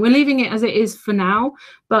interesting. We're leaving it as it is for now,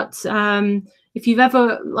 but if you've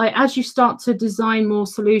ever, as you start to design more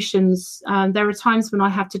solutions, there are times when I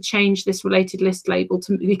have to change this related list label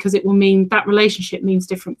because it will mean that relationship means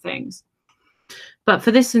different things. But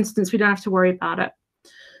for this instance, we don't have to worry about it.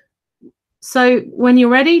 So when you're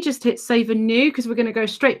ready, just hit save and new, because we're going to go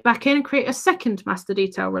straight back in and create a second master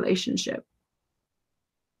detail relationship.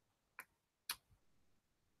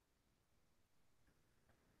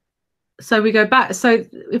 So we go back. So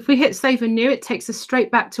if we hit save and new, it takes us straight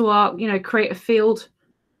back to our, create a field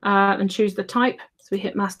and choose the type. So we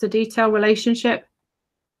hit master detail relationship,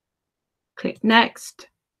 click next.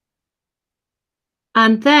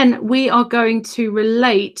 And then we are going to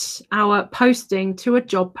relate our posting to a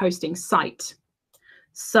job posting site.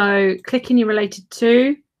 So click in your related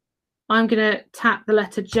to. I'm going to tap the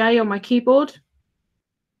letter J on my keyboard.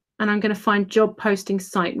 And I'm going to find job posting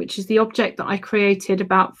site, which is the object that I created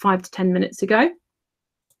about 5 to 10 minutes ago.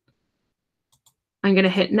 I'm going to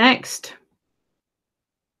hit next.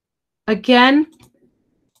 Again,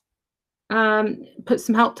 put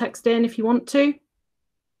some help text in if you want to.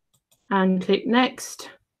 And click next.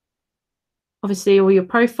 Obviously, all your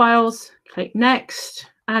profiles, click next.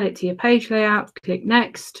 Add it to your page layout, click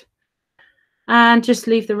next. And just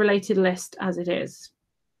leave the related list as it is.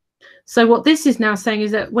 So what this is now saying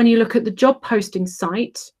is that when you look at the job posting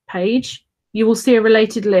site page, you will see a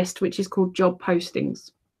related list, which is called job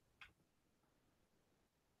postings.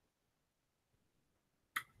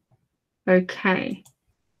 Okay.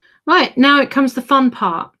 Right, now it comes the fun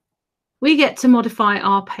part. We get to modify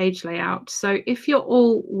our page layout. So if you're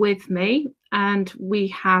all with me and we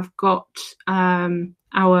have got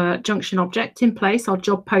our junction object in place, our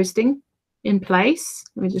job posting in place.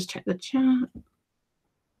 Let me just check the chat.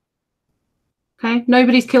 Okay,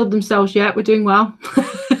 nobody's killed themselves yet. We're doing well.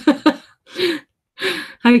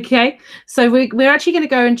 Okay, so we're actually going to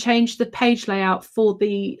go and change the page layout for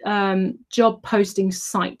the job posting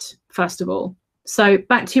site, first of all. So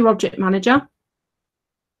back to your object manager.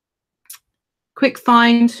 Quick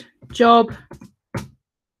find job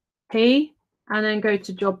P, and then go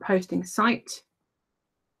to job posting site.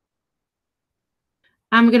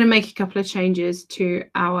 And we're going to make a couple of changes to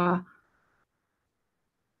our,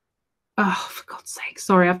 oh, for God's sake,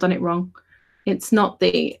 sorry, I've done it wrong. It's not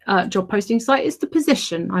the job posting site, it's the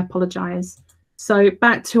position. I apologize. So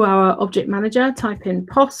back to our object manager, type in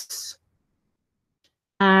posts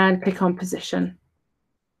and click on position.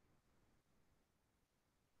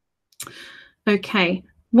 Okay,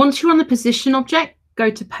 once you're on the position object,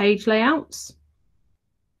 go to page layouts.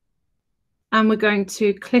 And we're going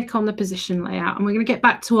to click on the position layout. And we're going to get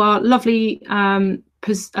back to our lovely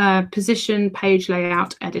position page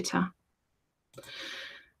layout editor.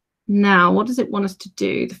 Now, what does it want us to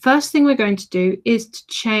do? The first thing we're going to do is to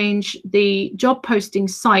change the job posting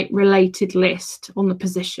site related list on the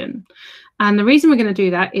position. And the reason we're going to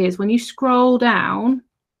do that is when you scroll down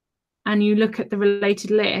and you look at the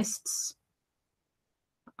related lists,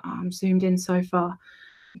 I'm zoomed in so far,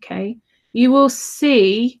 okay, you will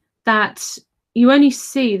see that you only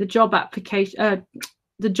see the job application,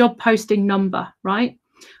 the job posting number, right,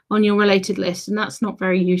 on your related list. And that's not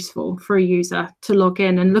very useful for a user to log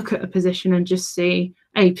in and look at a position and just see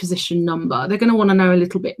a position number. They're going to want to know a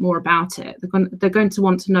little bit more about it. They're going to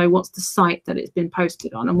want to know what's the site that it's been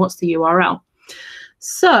posted on and what's the URL.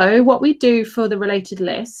 So what we do for the related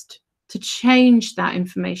list to change that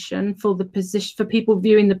information for the position, for people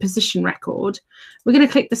viewing the position record, we're going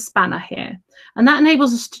to click the spanner here. And that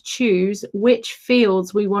enables us to choose which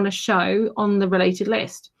fields we want to show on the related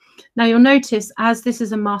list. Now you'll notice, as this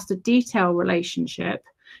is a master detail relationship,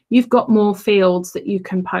 you've got more fields that you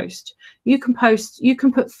can post. You can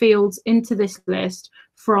put fields into this list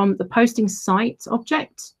from the posting site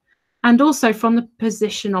object and also from the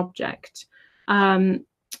position object on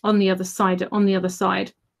the other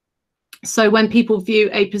side. So when people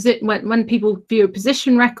view a when people view a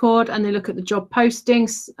position record and they look at the job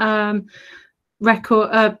postings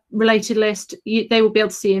record related list, they will be able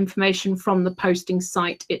to see information from the posting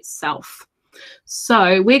site itself.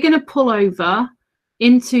 So we're going to pull over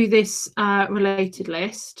into this related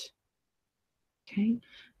list, okay,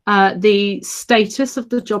 the status of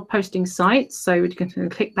the job posting site. So we're going to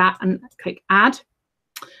click that and click add.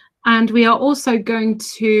 And we are also going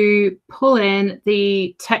to pull in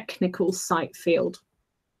the technical site field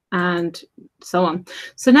and so on.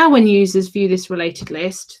 So now when users view this related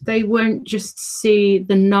list, they won't just see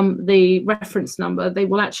the reference number, they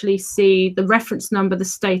will actually see the reference number, the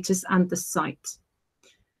status, and the site.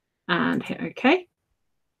 And hit OK.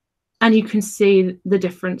 And you can see the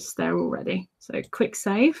difference there already. So quick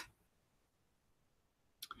save.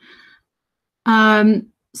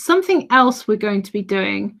 Something else we're going to be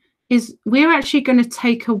doing is we're actually going to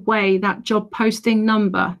take away that job posting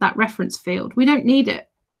number, that reference field. We don't need it.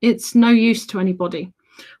 It's no use to anybody.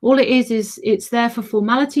 All it is it's there for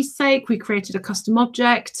formality's sake. We created a custom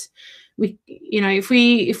object.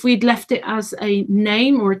 If we'd left it as a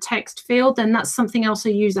name or a text field, then that's something else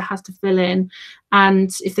a user has to fill in.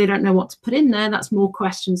 And if they don't know what to put in there, that's more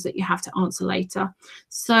questions that you have to answer later.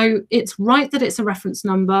 So it's right that it's a reference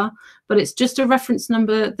number, but it's just a reference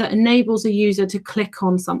number that enables a user to click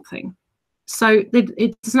on something. So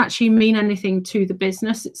it doesn't actually mean anything to the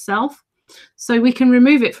business itself. So we can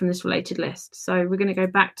remove it from this related list. So we're going to go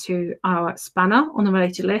back to our spanner on the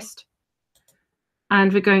related list.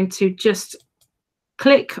 And we're going to just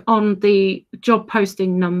click on the job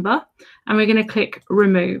posting number and we're going to click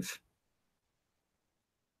remove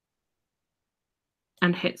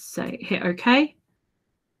and hit OK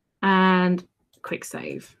and quick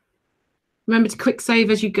save. Remember to quick save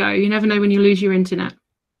as you go. You never know when you lose your internet.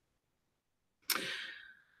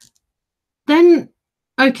 Then,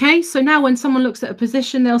 OK, so now when someone looks at a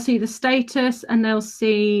position, they'll see the status and they'll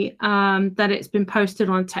see that it's been posted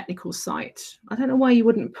on a technical site. I don't know why you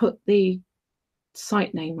wouldn't put the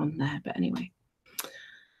site name on there, but anyway.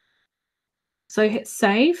 So hit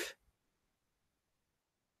save.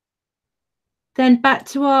 Then back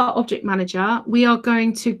to our object manager, we are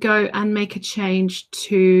going to go and make a change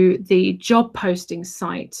to the job posting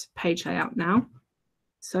site page layout now.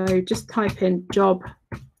 So just type in job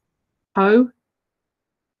po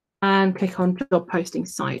and click on job posting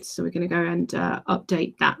site. So we're going to go and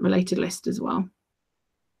update that related list as well.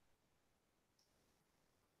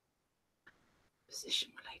 Position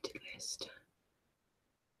related list.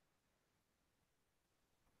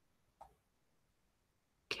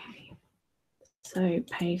 Okay. So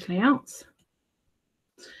page layouts,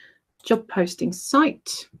 job posting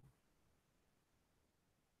site.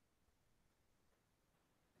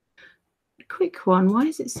 Quick one. Why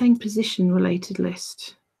is it saying position related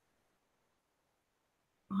list?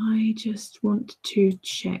 I just want to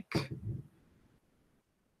check.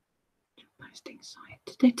 Posting site.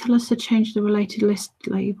 Did they tell us to change the related list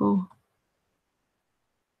label?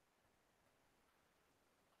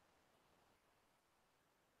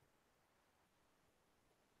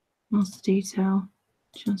 Master detail.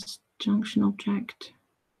 Just junction object.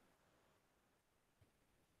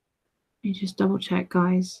 You just double check,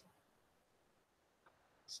 guys.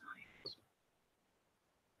 Site.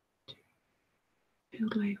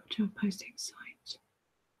 Field label job posting site.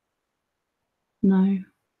 No.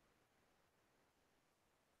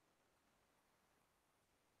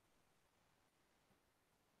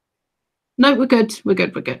 No, we're good. We're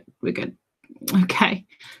good. We're good. We're good. Okay.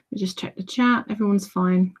 We just check the chat. Everyone's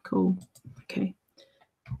fine. Cool. Okay.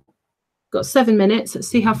 Got 7 minutes. Let's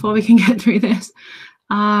see how far we can get through this.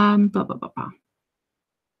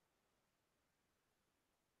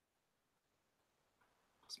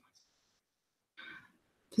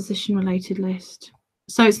 Position related list.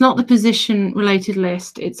 So it's not the position related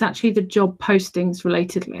list. It's actually the job postings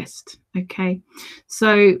related list. Okay.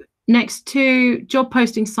 So next to job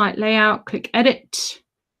posting site layout, click edit.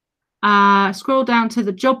 Scroll down to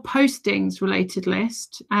the job postings related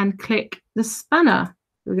list and click the spanner.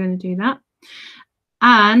 We're going to do that.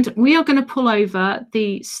 And we are going to pull over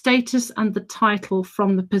the status and the title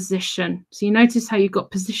from the position. So you notice how you've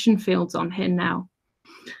got position fields on here now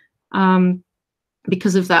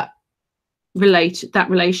because of that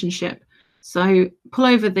relationship. So pull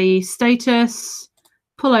over the status,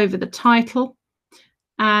 pull over the title,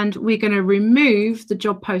 and we're going to remove the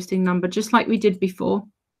job posting number just like we did before.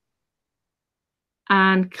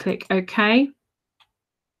 And click OK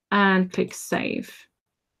and click Save.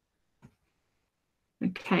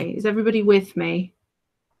 Okay, is everybody with me?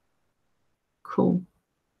 Cool.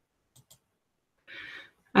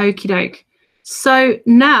 Okie doke. So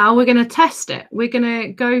now we're going to test it. We're going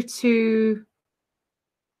to go to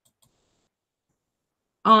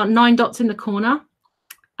our 9 dots in the corner,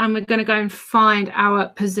 and we're going to go and find our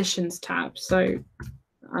positions tab. So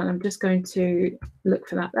I'm just going to look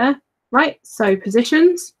for that there. Right, so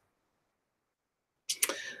positions.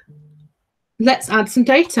 Let's add some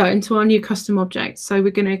data into our new custom object. So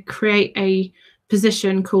we're going to create a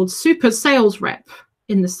position called Super Sales Rep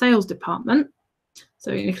in the sales department.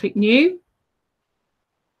 So we're going to click New.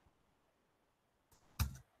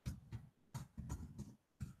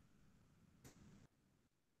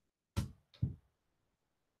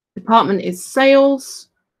 Department is Sales.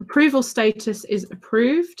 Approval status is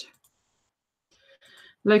Approved.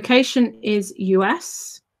 Location is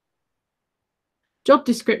US. Job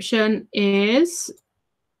description is,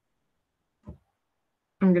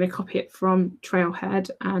 I'm going to copy it from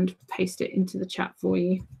Trailhead and paste it into the chat for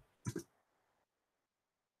you.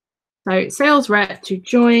 So sales rep to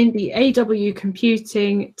join the AW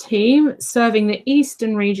computing team serving the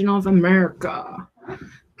Eastern region of America.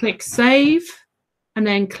 Click Save and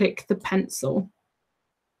then click the pencil.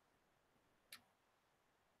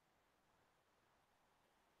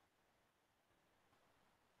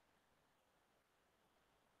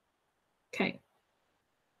 Okay.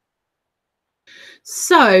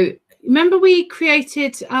 So remember we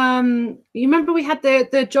created, you remember we had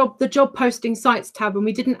the job posting sites tab and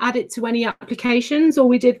we didn't add it to any applications. All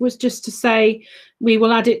we did was just to say we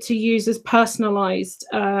will add it to users personalized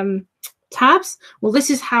tabs. Well, this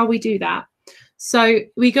is how we do that. So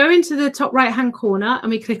we go into the top right hand corner and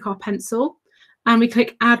we click our pencil and we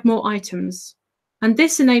click add more items. And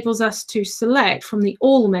this enables us to select from the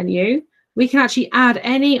all menu. We can actually add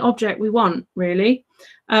any object we want, really.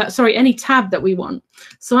 Sorry, any tab that we want.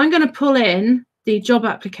 So I'm going to pull in the job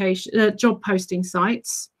application, job posting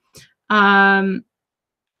sites, and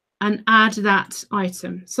add that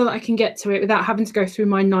item so that I can get to it without having to go through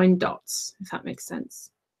my 9 dots, if that makes sense.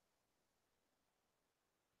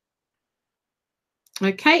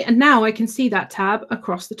 Okay, and now I can see that tab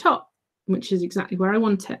across the top, which is exactly where I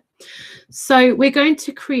want it. So we're going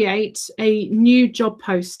to create a new job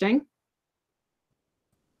posting.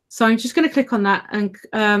 So I'm just going to click on that and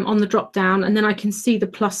on the drop down, and then I can see the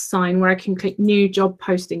plus sign where I can click new job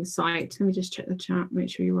posting site. Let me just check the chat, make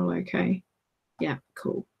sure you're all okay. Yeah,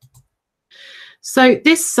 cool. So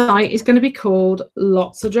this site is going to be called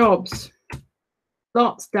Lots of Jobs.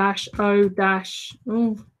 Lots dash O dash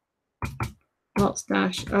lots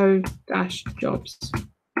dash O dash jobs.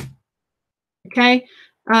 Okay.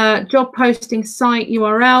 Job posting site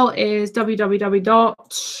URL is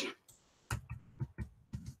www.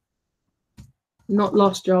 Not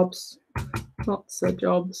lost jobs, lots of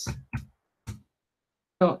jobs.com,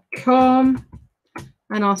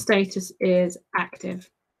 and our status is active,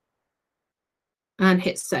 and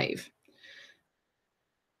hit save.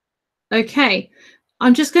 Okay,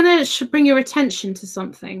 I'm just going to bring your attention to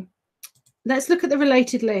something. Let's look at the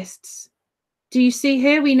related lists. Do you see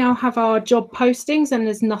here we now have our job postings, and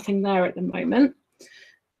there's nothing there at the moment.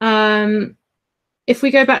 If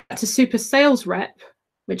we go back to Super Sales Rep,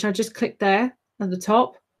 which I just clicked there at the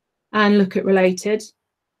top, and look at related,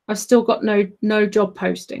 I've still got no job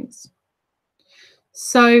postings.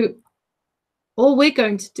 So all we're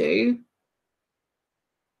going to do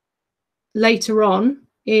later on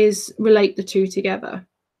is relate the two together.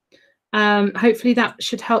 Hopefully that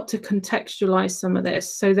should help to contextualize some of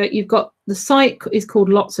this, so that you've got the site is called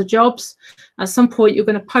Lots of Jobs. At some point you're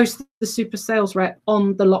going to post the Super Sales Rep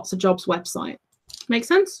on the Lots of Jobs website. Make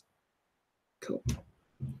sense? Cool.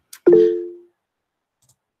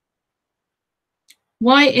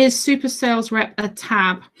 Why is Super Sales Rep a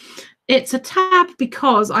tab? It's a tab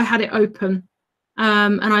because I had it open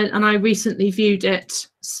and I recently viewed it,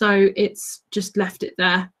 so it's just left it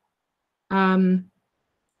there.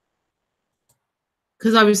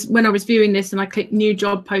 Because when I was viewing this and I clicked new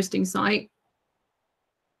job posting site,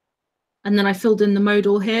 and then I filled in the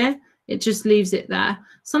modal here, it just leaves it there.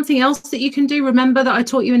 Something else that you can do, remember that I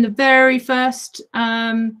taught you in the very first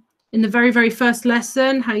very first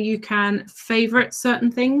lesson, how you can favorite certain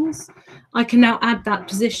things. I can now add that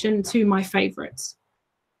position to my favorites.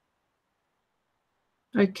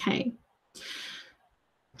 Okay.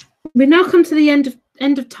 We've now come to the end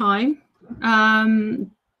of time.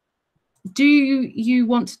 Do you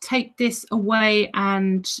want to take this away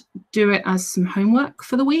and do it as some homework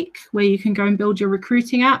for the week, where you can go and build your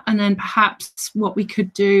recruiting app? And then perhaps what we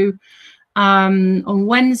could do on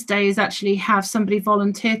Wednesday is actually have somebody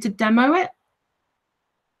volunteer to demo it.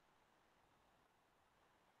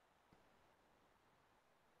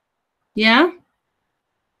 Yeah.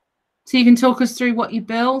 So you can talk us through what you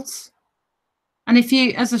built. And if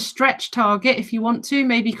you, as a stretch target, if you want to,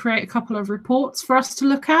 maybe create a couple of reports for us to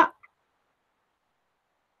look at.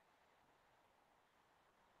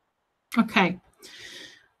 Okay.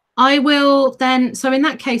 I will then, so in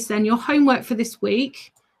that case then, your homework for this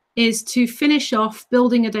week is to finish off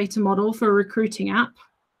building a data model for a recruiting app,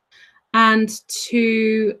 and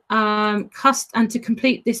to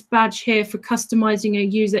complete this badge here for customizing a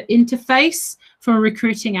user interface for a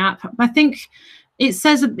recruiting app. I think it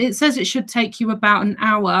says it should take you about an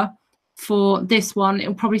hour for this one.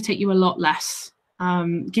 It'll probably take you a lot less,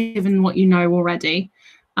 given what you know already.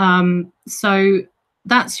 So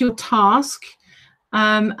that's your task.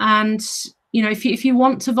 And you know, if you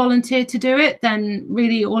want to volunteer to do it, then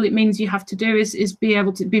really all it means you have to do is be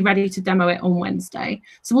able to be ready to demo it on Wednesday.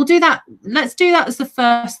 So we'll do that. Let's do that as the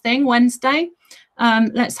first thing, Wednesday.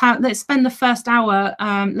 Let's spend the first hour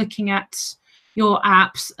looking at your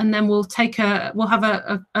apps, and then we'll have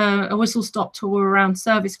a whistle stop tour around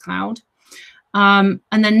Service Cloud. And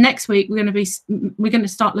then next week we're going to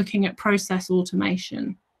start looking at process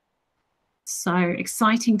automation. So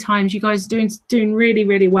exciting times. You guys are doing really,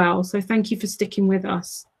 really well. So thank you for sticking with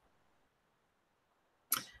us.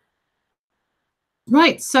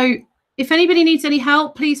 Right. So if anybody needs any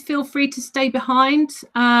help, please feel free to stay behind.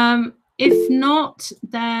 If not,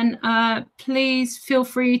 then please feel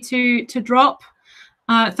free to drop.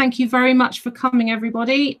 Thank you very much for coming,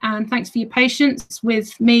 everybody, and thanks for your patience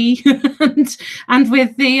with me and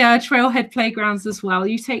with the Trailhead Playgrounds as well.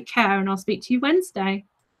 You take care, and I'll speak to you Wednesday.